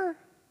warfare,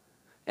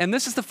 and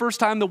this is the first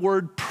time the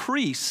word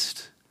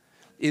priest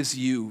is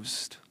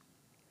used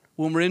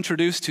when we're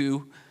introduced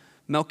to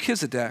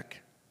Melchizedek.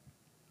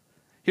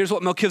 Here's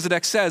what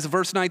Melchizedek says,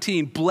 verse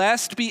 19,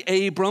 "Blessed be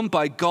Abram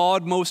by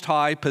God Most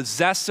High,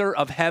 possessor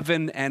of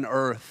heaven and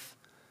earth."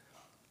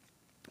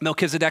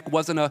 Melchizedek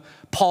wasn't a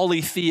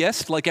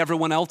polytheist like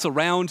everyone else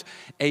around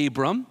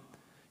Abram.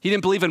 He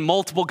didn't believe in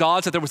multiple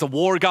gods, that there was a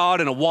war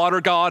god and a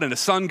water god and a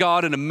sun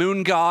god and a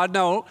moon god.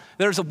 No,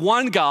 there's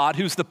one God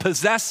who's the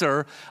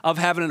possessor of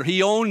heaven and earth.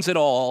 He owns it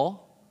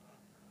all.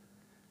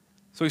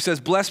 So he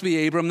says, "Blessed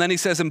be Abram." Then he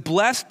says, "And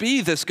blessed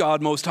be this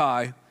God Most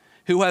High,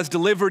 who has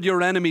delivered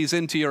your enemies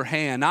into your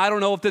hand." Now, I don't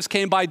know if this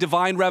came by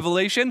divine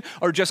revelation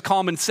or just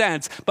common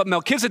sense, but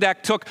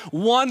Melchizedek took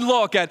one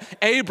look at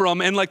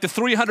Abram and like the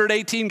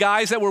 318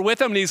 guys that were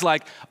with him, and he's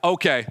like,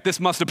 okay, this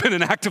must have been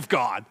an act of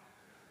God.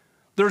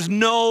 There's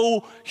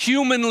no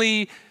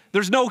human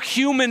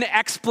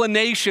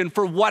explanation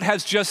for what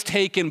has just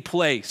taken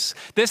place.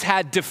 This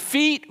had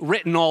defeat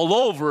written all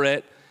over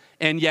it,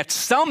 and yet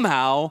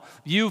somehow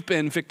you've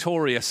been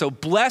victorious. So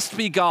blessed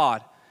be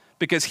God,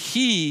 because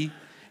he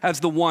as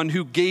the one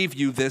who gave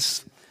you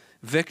this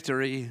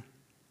victory.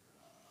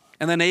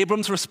 And then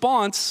Abram's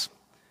response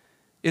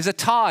is a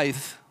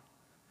tithe.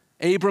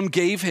 Abram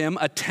gave him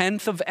a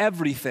tenth of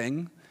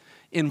everything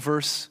in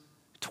verse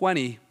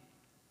 20.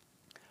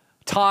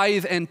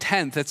 Tithe and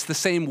tenth, it's the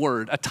same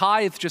word. A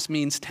tithe just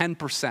means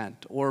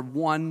 10% or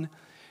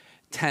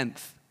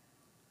 1/10.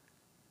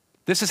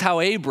 This is how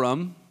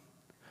Abram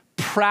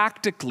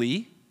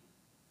practically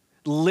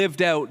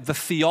lived out the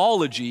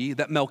theology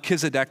that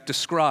Melchizedek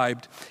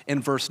described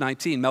in verse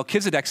 19.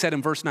 Melchizedek said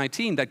in verse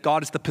 19 that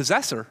God is the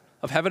possessor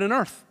of heaven and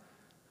earth.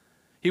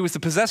 He was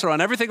the possessor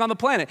on everything on the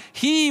planet.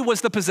 He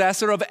was the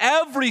possessor of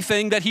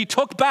everything that he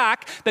took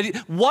back,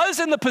 that was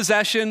in the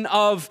possession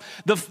of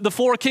the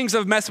four kings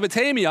of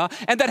Mesopotamia,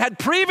 and that had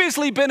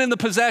previously been in the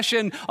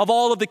possession of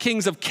all of the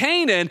kings of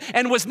Canaan,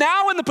 and was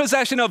now in the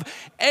possession of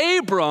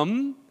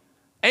Abram.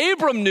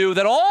 Abram knew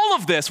that all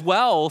of this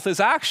wealth is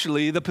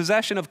actually the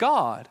possession of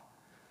God.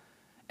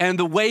 And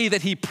the way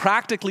that he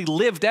practically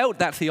lived out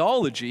that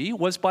theology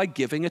was by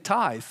giving a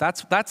tithe.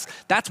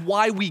 That's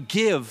why we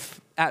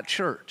give at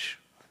church.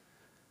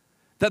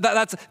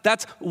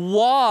 That's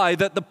why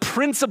the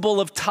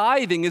principle of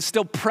tithing is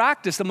still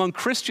practiced among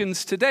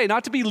Christians today.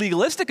 Not to be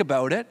legalistic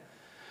about it,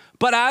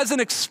 but as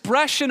an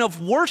expression of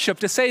worship,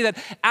 to say that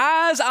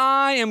as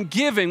I am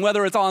giving,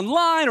 whether it's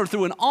online or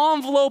through an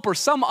envelope or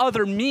some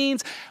other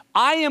means,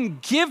 I am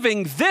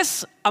giving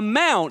this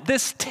amount,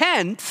 this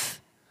tenth.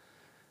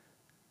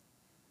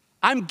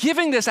 I'm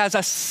giving this as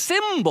a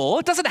symbol.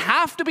 It doesn't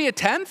have to be a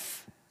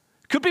tenth.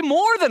 It could be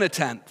more than a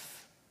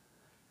tenth.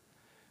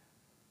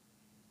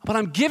 But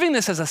I'm giving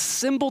this as a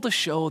symbol to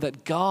show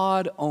that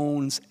God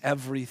owns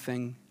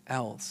everything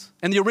else.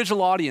 And the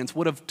original audience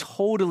would have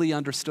totally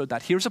understood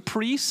that. Here's a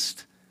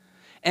priest,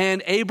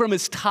 and Abram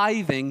is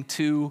tithing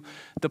to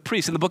the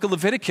priest. In the book of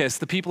Leviticus,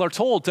 the people are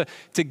told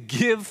to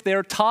give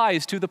their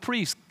tithes to the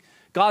priest.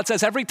 God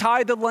says every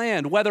tithe of the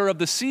land, whether of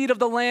the seed of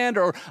the land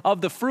or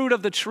of the fruit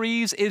of the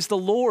trees, is the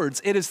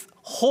Lord's. It is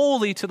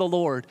holy to the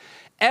Lord.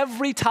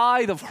 Every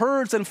tithe of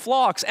herds and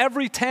flocks,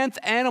 every 10th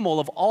animal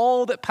of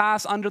all that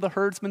pass under the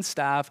herdsman's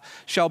staff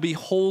shall be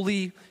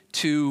holy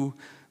to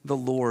the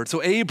Lord.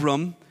 So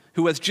Abram,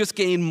 who has just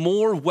gained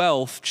more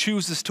wealth,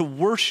 chooses to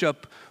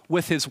worship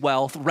with his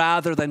wealth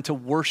rather than to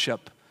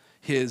worship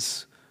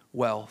his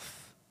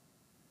wealth.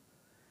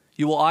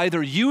 You will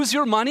either use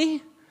your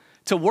money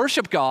to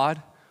worship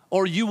God,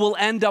 or you will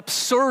end up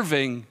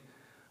serving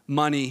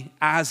money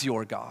as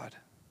your God.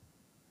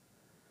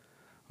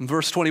 In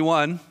verse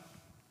 21,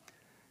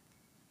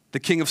 the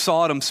king of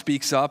Sodom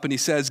speaks up and he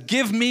says,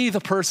 "Give me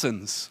the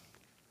persons."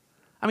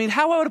 I mean,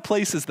 how out of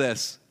place is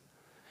this?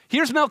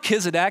 Here's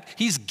Melchizedek.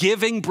 He's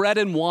giving bread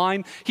and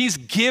wine. He's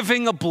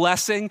giving a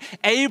blessing.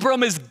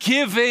 Abram is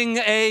giving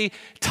a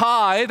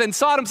tithe. And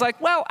Sodom's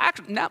like, well,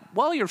 actually, now,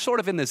 while you're sort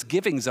of in this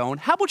giving zone,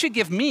 how about you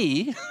give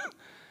me?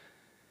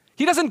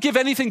 He doesn't give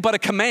anything but a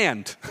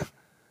command.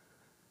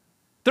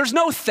 There's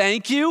no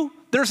thank you.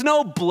 There's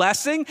no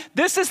blessing.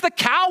 This is the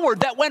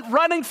coward that went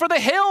running for the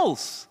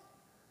hills.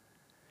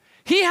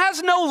 He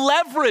has no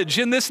leverage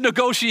in this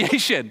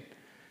negotiation.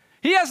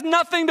 He has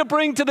nothing to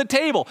bring to the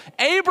table.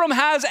 Abram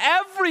has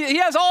he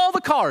has all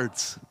the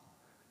cards.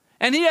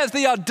 And he has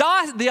the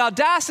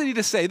audacity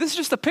to say, this is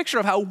just a picture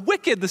of how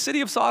wicked the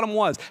city of Sodom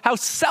was, how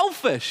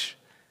selfish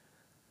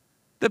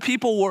the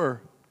people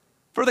were.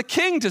 For the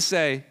king to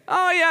say,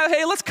 oh yeah,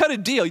 hey, let's cut a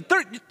deal.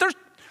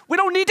 We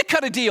don't need to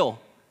cut a deal.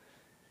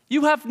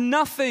 You have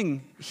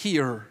nothing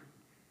here.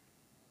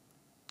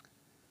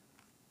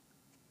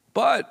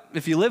 But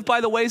if you live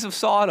by the ways of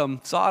Sodom,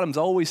 Sodom's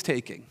always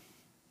taking.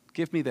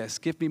 Give me this,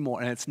 give me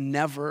more, and it's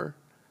never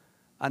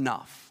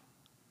enough.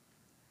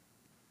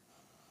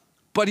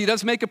 But he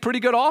does make a pretty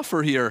good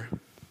offer here.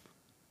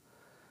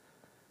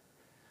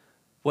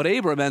 What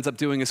Abram ends up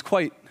doing is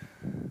quite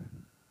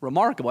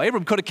remarkable.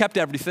 Abram could have kept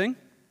everything.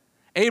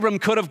 Abram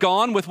could have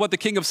gone with what the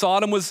king of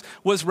Sodom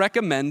was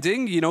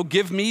recommending.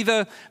 Give me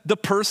the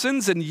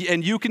persons and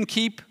you can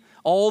keep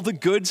all the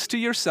goods to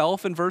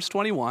yourself in verse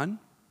 21.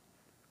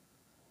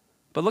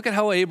 But look at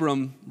how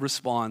Abram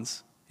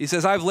responds. He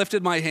says, I've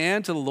lifted my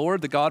hand to the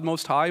Lord, the God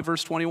Most High,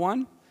 verse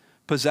 21,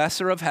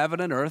 possessor of heaven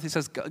and earth. He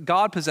says,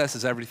 God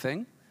possesses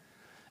everything.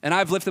 And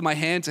I've lifted my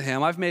hand to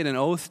him. I've made an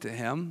oath to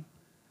him.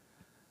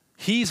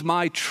 He's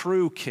my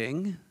true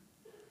king.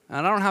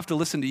 And I don't have to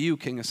listen to you,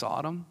 king of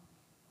Sodom.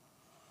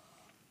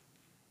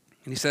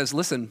 And he says,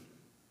 listen.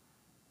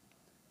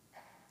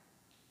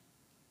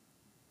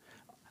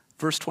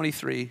 Verse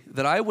 23,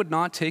 that I would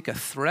not take a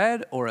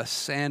thread or a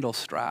sandal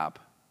strap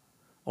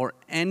or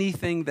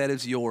anything that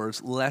is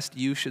yours, lest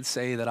you should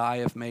say that I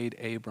have made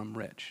Abram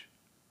rich.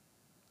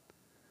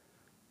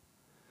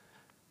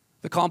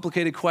 The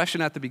complicated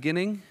question at the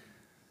beginning,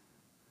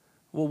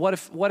 well,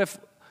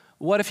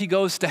 what if he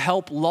goes to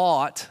help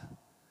Lot?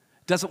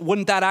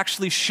 Wouldn't that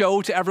actually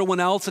show to everyone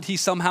else that he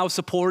somehow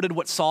supported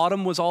what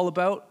Sodom was all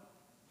about?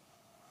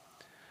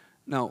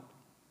 No.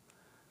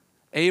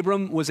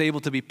 Abram was able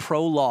to be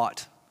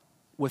pro-Lot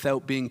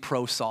without being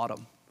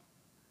pro-Sodom.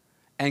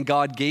 And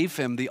God gave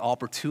him the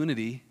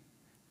opportunity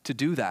to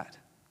do that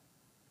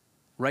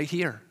right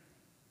here.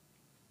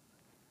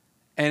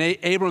 And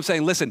Abram's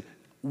saying, listen,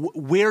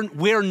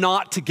 we're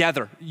not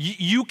together.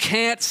 You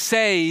can't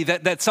say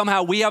that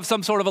somehow we have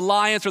some sort of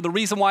alliance or the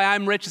reason why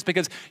I'm rich is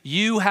because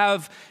you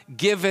have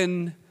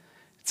given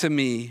to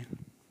me.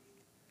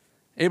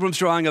 Abram's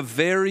drawing a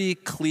very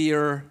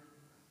clear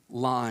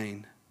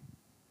line.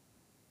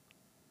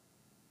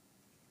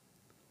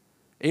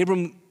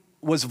 Abram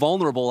was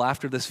vulnerable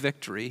after this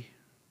victory.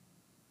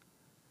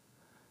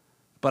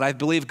 But I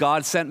believe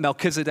God sent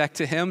Melchizedek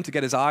to him to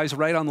get his eyes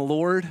right on the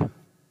Lord.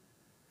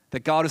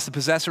 That God is the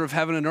possessor of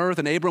heaven and earth.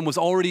 And Abram was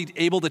already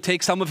able to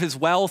take some of his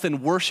wealth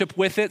and worship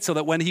with it so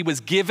that when he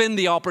was given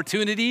the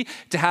opportunity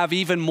to have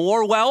even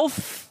more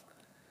wealth,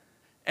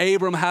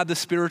 Abram had the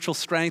spiritual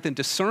strength and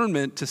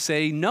discernment to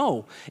say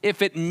no.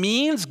 If it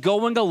means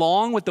going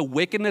along with the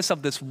wickedness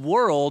of this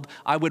world,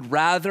 I would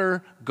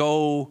rather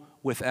go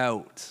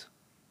without.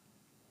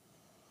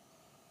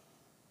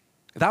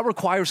 That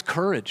requires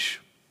courage.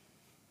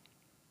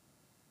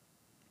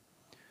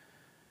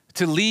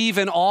 To leave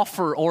an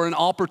offer or an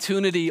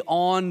opportunity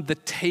on the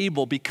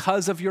table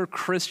because of your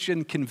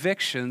Christian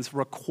convictions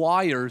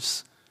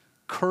requires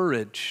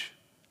courage.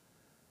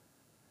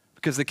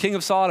 Because the king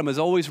of Sodom is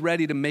always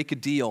ready to make a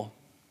deal.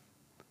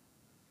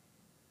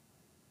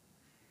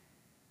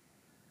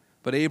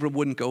 But Abram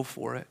wouldn't go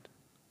for it.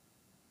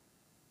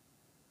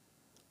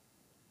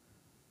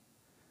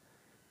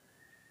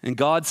 And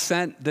God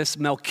sent this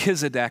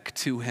Melchizedek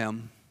to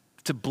him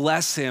to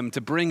bless him, to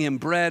bring him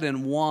bread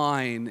and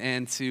wine,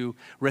 and to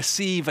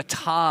receive a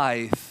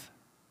tithe.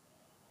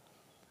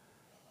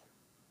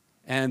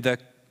 And the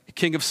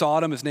king of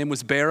Sodom, his name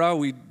was Bera.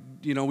 We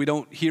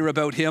don't hear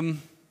about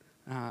him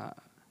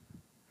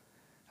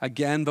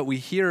again, but we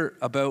hear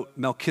about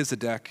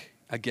Melchizedek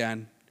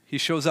again. He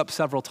shows up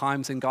several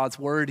times in God's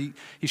word.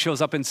 He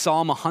shows up in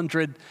Psalm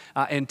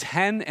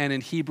 110 and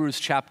in Hebrews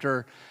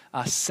chapter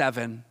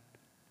 7.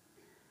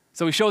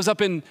 So he shows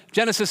up in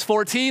Genesis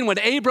 14 when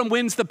Abram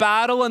wins the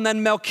battle, and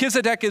then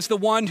Melchizedek is the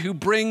one who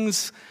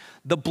brings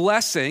the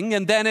blessing.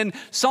 And then in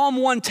Psalm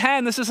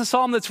 110, this is a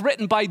psalm that's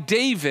written by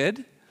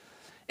David,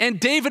 and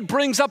David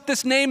brings up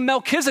this name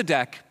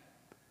Melchizedek.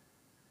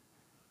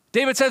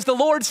 David says, the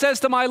Lord says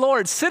to my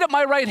Lord, sit at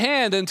my right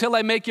hand until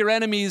I make your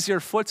enemies your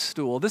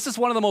footstool. This is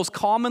one of the most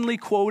commonly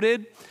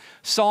quoted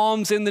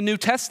psalms in the New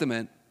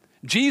Testament.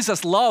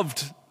 Jesus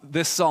loved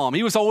this psalm.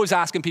 He was always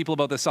asking people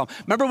about this psalm.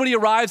 Remember when he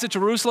arrives at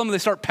Jerusalem and they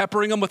start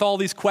peppering him with all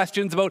these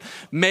questions about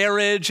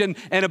marriage and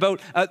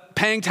about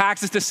paying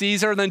taxes to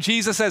Caesar, and then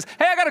Jesus says,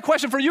 hey, I got a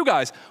question for you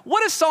guys.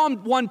 What does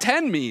Psalm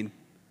 110 mean?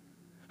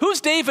 Who's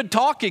David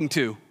talking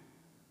to?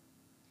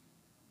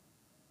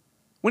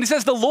 When he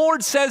says, the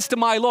Lord says to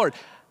my Lord,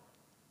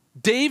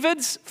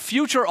 David's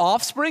future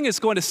offspring is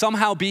going to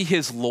somehow be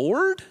his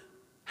Lord?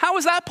 How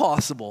is that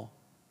possible?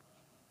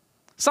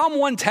 Psalm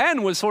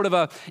 110 was sort of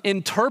an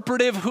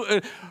interpretive,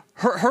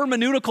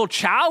 hermeneutical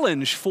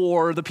challenge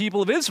for the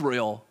people of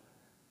Israel.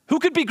 Who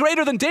could be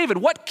greater than David?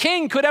 What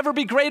king could ever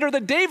be greater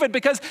than David?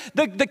 Because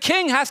the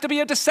king has to be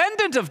a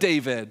descendant of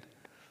David.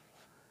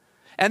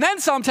 And then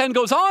Psalm 10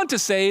 goes on to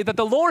say that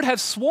the Lord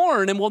has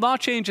sworn and will not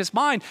change his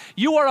mind.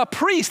 You are a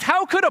priest.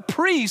 How could a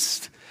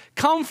priest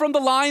come from the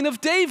line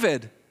of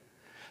David?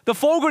 The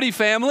Fogarty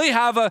family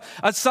have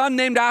a son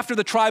named after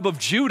the tribe of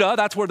Judah.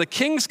 That's where the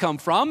kings come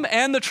from.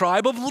 And the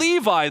tribe of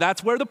Levi.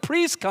 That's where the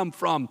priests come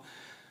from.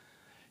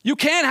 You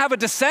can't have a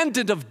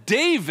descendant of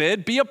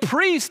David be a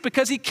priest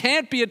because he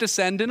can't be a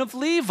descendant of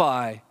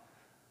Levi.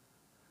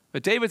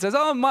 But David says,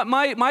 oh,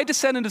 my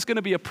descendant is going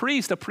to be a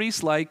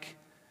priest like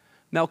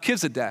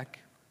Melchizedek.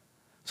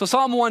 So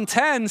Psalm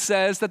 110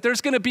 says that there's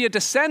going to be a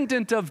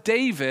descendant of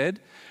David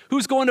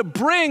who's going to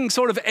bring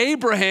sort of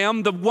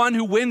Abraham, the one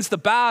who wins the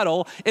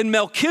battle, and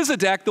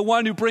Melchizedek, the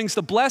one who brings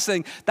the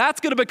blessing.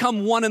 That's going to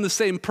become one and the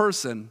same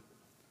person.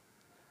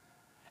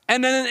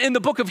 And then in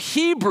the book of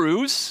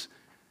Hebrews,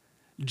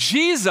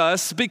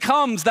 Jesus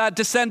becomes that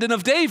descendant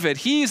of David.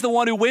 He's the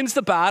one who wins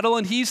the battle,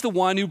 and he's the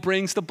one who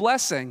brings the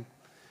blessing.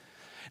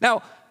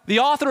 Now, the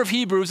author of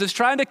Hebrews is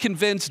trying to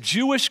convince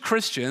Jewish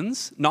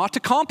Christians not to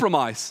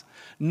compromise,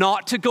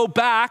 not to go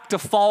back to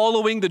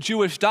following the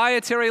Jewish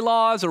dietary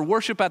laws or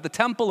worship at the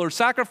temple or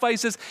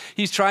sacrifices.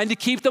 He's trying to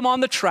keep them on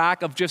the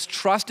track of just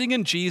trusting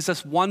in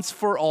Jesus once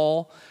for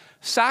all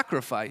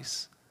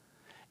sacrifice.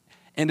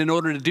 And in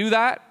order to do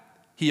that,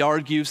 he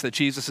argues that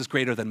Jesus is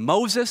greater than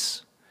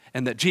Moses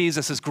and that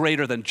Jesus is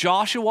greater than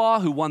Joshua,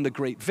 who won the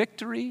great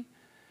victory.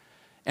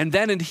 And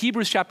then in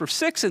Hebrews chapter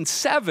 6 and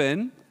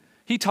 7,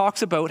 he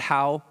talks about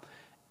how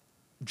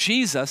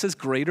Jesus is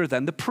greater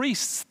than the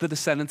priests, the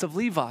descendants of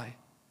Levi.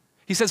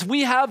 He says,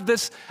 we have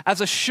this as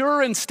a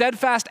sure and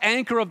steadfast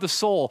anchor of the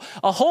soul,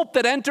 a hope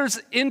that enters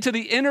into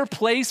the inner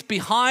place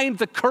behind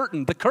the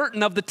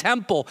curtain of the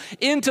temple,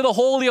 into the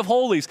Holy of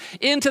Holies,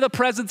 into the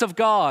presence of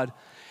God.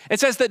 It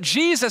says that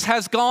Jesus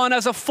has gone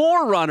as a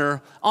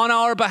forerunner on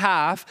our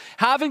behalf,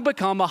 having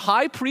become a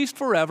high priest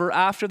forever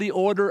after the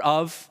order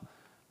of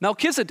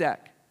Melchizedek.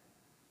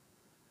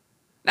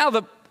 Now,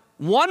 the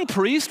one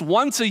priest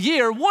once a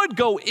year would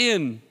go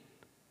in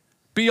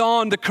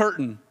beyond the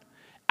curtain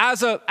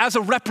as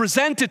a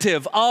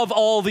representative of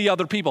all the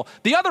other people.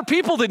 The other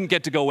people didn't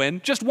get to go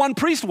in, just one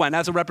priest went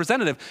as a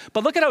representative.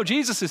 But look at how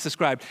Jesus is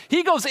described.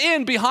 He goes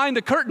in behind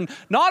the curtain,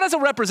 not as a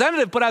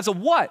representative, but as a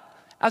what?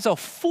 As a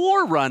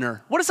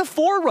forerunner. What does a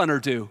forerunner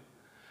do?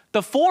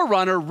 The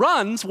forerunner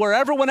runs where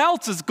everyone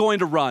else is going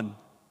to run.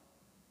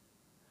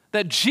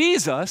 That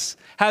Jesus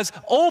has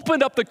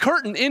opened up the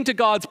curtain into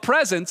God's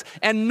presence,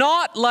 and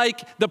not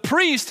like the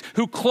priest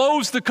who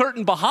closed the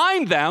curtain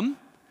behind them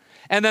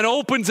and then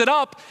opens it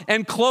up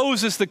and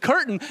closes the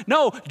curtain.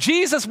 No,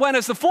 Jesus went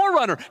as the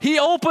forerunner. He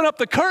opened up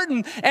the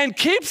curtain and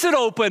keeps it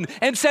open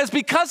and says,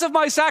 because of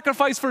my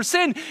sacrifice for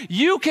sin,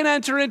 you can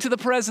enter into the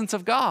presence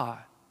of God.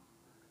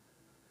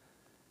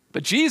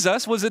 But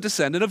Jesus was a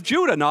descendant of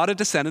Judah, not a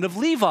descendant of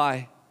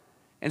Levi.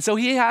 And so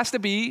he has to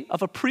be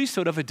of a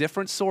priesthood of a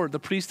different sort, the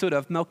priesthood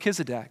of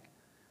Melchizedek.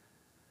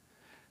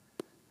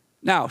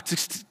 Now,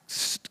 to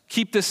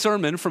keep this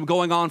sermon from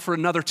going on for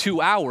another 2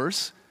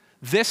 hours,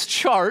 this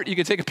chart, you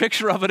can take a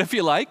picture of it if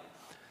you like.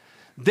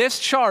 This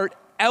chart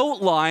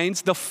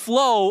outlines the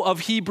flow of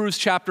Hebrews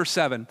chapter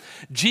 7.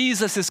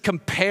 Jesus is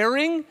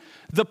comparing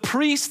the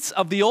priests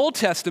of the Old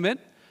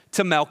Testament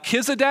to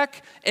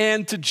Melchizedek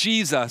and to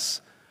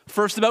Jesus.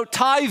 First about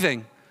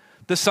tithing.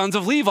 The sons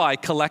of Levi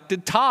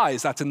collected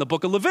tithes. That's in the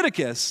book of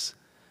Leviticus.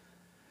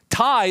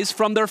 Tithes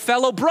from their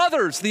fellow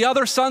brothers, the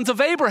other sons of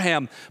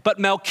Abraham. But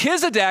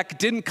Melchizedek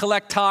didn't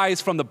collect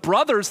tithes from the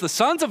brothers, the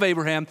sons of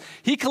Abraham.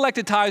 He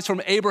collected tithes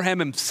from Abraham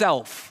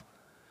himself.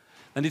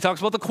 Then he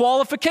talks about the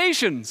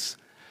qualifications.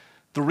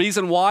 The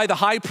reason why the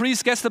high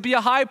priest gets to be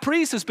a high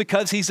priest is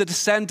because he's a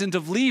descendant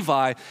of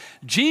Levi.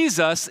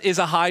 Jesus is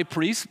a high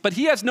priest, but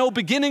he has no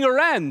beginning or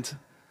end.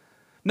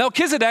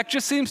 Melchizedek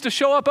just seems to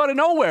show up out of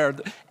nowhere.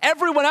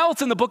 Everyone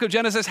else in the book of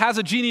Genesis has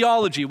a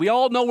genealogy. We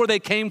all know where they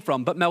came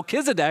from. But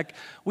Melchizedek,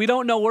 we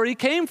don't know where he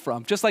came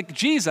from. Just like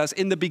Jesus,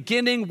 in the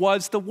beginning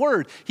was the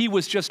Word. He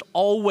was just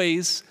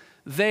always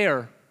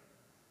there.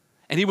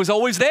 And he was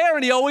always there,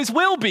 and he always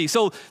will be.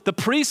 So the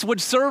priests would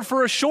serve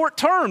for a short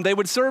term. They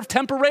would serve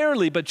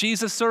temporarily, but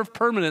Jesus served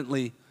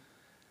permanently.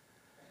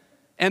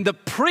 And the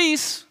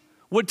priests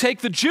would take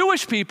the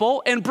Jewish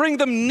people and bring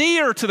them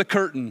near to the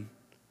curtain.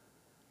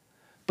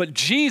 But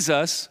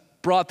Jesus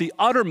brought the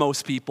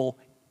uttermost people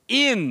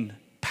in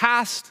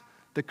past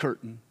the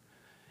curtain.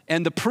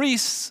 And the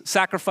priests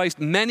sacrificed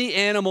many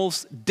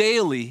animals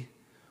daily,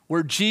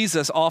 where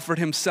Jesus offered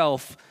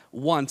himself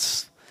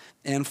once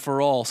and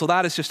for all. So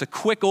that is just a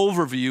quick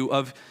overview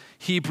of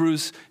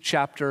Hebrews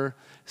chapter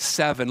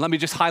 7. Let me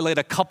just highlight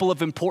a couple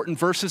of important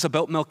verses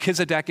about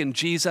Melchizedek and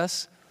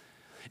Jesus.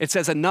 It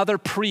says, another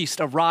priest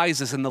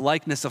arises in the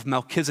likeness of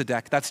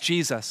Melchizedek, that's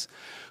Jesus,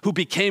 who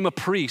became a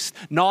priest,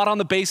 not on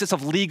the basis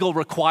of legal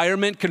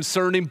requirement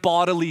concerning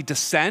bodily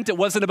descent. It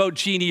wasn't about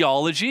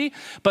genealogy,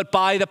 but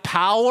by the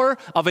power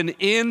of an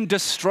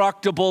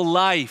indestructible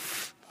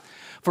life.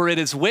 For it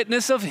is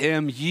witness of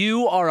him,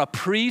 you are a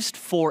priest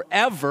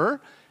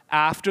forever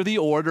after the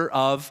order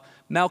of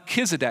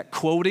Melchizedek,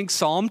 quoting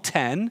Psalm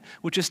 10,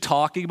 which is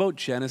talking about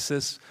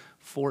Genesis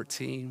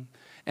 14.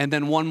 And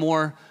then one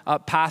more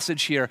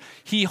passage here.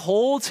 He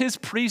holds his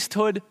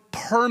priesthood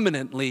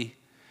permanently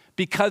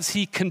because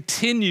he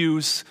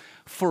continues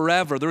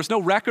forever. There's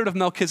no record of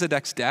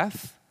Melchizedek's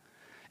death.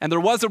 And there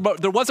was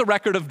a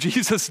record of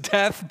Jesus'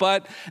 death,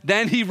 but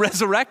then he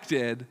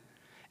resurrected.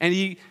 And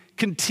he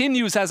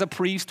continues as a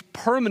priest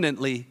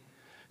permanently.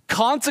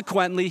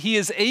 Consequently, he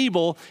is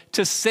able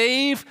to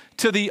save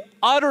to the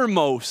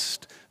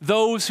uttermost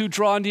those who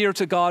draw near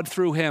to God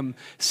through him,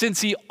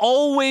 since he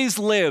always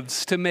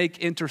lives to make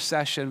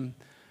intercession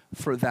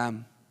for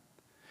them.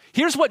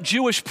 Here's what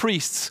Jewish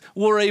priests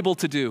were able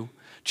to do.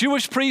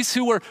 Jewish priests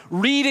who were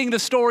reading the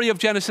story of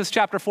Genesis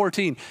chapter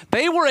 14,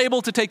 they were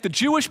able to take the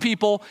Jewish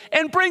people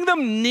and bring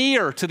them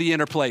near to the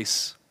inner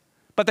place,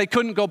 but they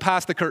couldn't go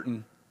past the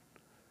curtain.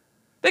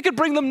 They could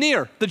bring them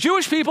near. The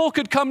Jewish people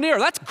could come near.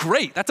 That's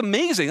great. That's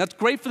amazing. That's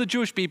great for the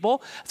Jewish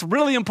people. It's a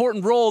really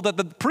important role that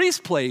the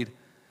priest played.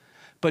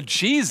 But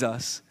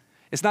Jesus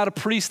is not a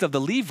priest of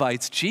the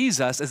Levites.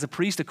 Jesus is a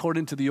priest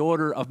according to the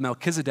order of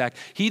Melchizedek.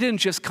 He didn't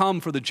just come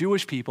for the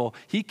Jewish people.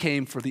 He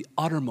came for the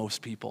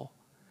uttermost people.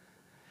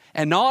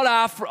 And not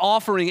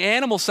offering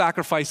animal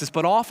sacrifices,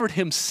 but offered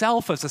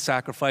himself as a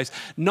sacrifice,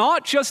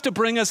 not just to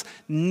bring us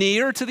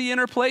near to the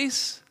inner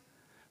place,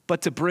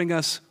 but to bring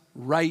us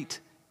right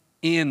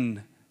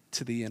in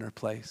to the inner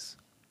place.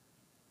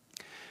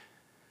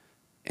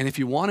 And if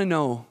you want to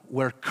know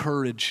where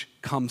courage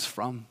comes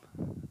from,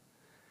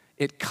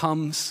 it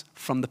comes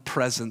from the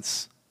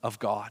presence of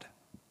God.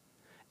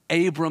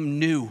 Abram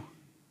knew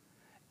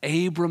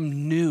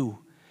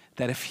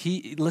that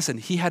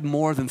he had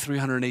more than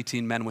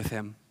 318 men with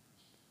him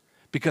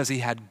because he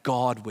had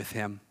God with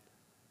him.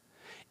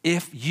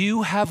 If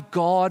you have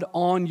God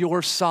on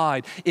your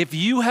side, if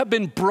you have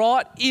been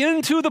brought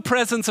into the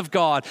presence of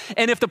God,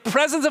 and if the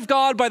presence of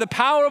God by the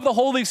power of the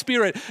Holy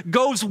Spirit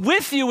goes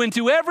with you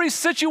into every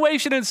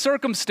situation and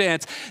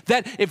circumstance,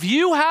 that if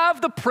you have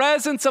the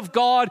presence of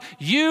God,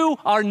 you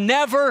are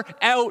never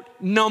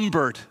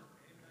outnumbered.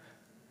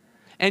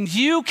 And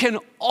you can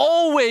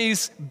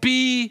always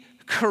be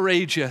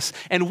courageous.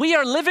 And we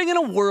are living in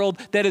a world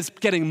that is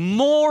getting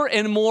more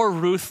and more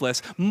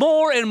ruthless,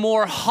 more and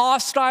more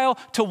hostile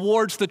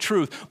towards the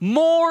truth,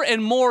 more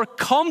and more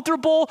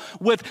comfortable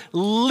with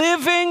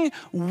living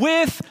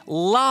with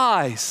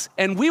lies.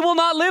 And we will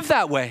not live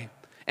that way.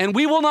 And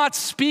we will not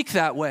speak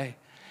that way.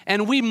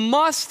 And we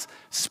must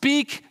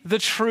speak the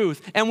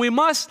truth. And we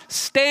must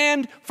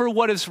stand for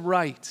what is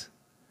right.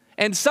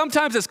 And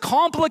sometimes it's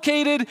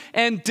complicated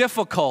and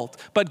difficult,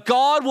 but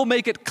God will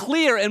make it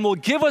clear and will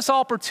give us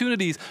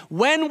opportunities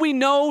when we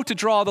know to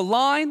draw the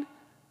line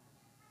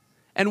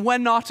and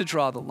when not to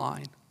draw the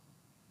line.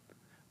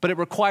 But it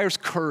requires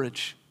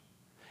courage.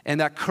 And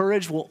that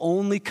courage will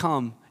only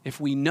come if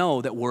we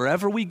know that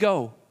wherever we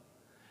go,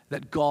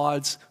 that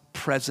God's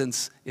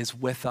presence is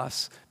with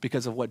us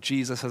because of what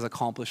Jesus has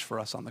accomplished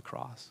for us on the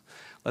cross.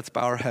 Let's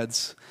bow our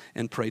heads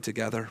and pray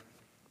together.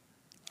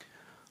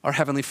 Our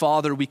Heavenly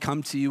Father, we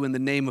come to you in the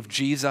name of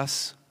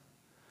Jesus,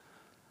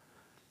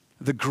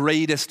 the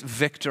greatest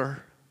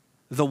victor,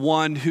 the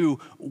one who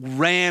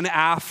ran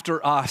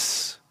after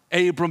us.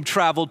 Abram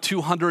traveled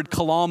 200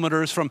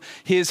 kilometers from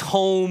his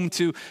home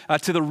to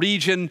the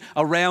region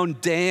around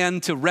Dan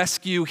to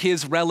rescue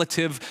his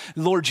relative.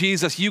 Lord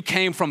Jesus, you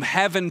came from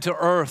heaven to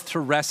earth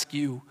to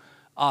rescue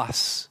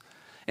us.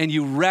 And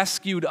you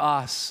rescued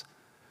us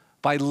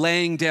by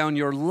laying down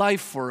your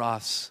life for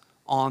us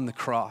on the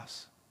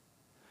cross.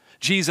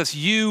 Jesus,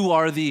 you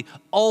are the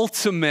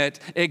ultimate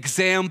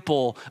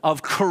example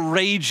of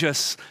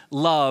courageous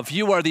love.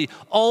 You are the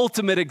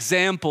ultimate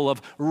example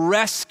of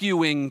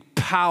rescuing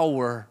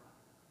power.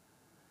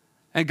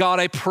 And God,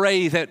 I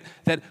pray that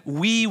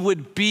we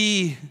would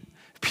be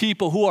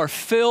people who are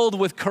filled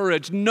with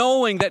courage,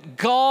 knowing that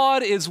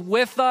God is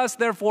with us.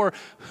 Therefore,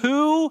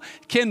 who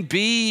can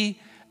be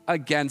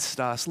against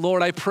us?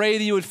 Lord, I pray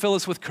that you would fill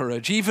us with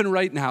courage, even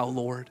right now,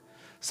 Lord.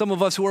 Some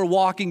of us who are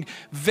walking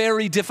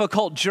very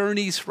difficult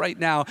journeys right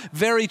now,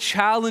 very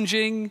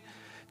challenging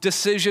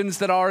decisions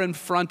that are in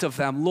front of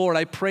them. Lord,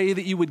 I pray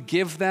that you would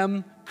give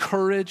them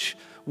courage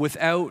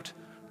without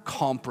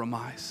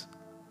compromise.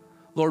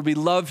 Lord, we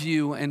love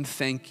you and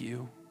thank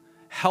you.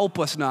 Help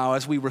us now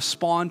as we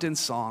respond in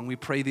song. We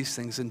pray these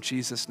things in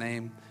Jesus'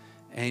 name.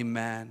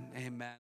 Amen. Amen.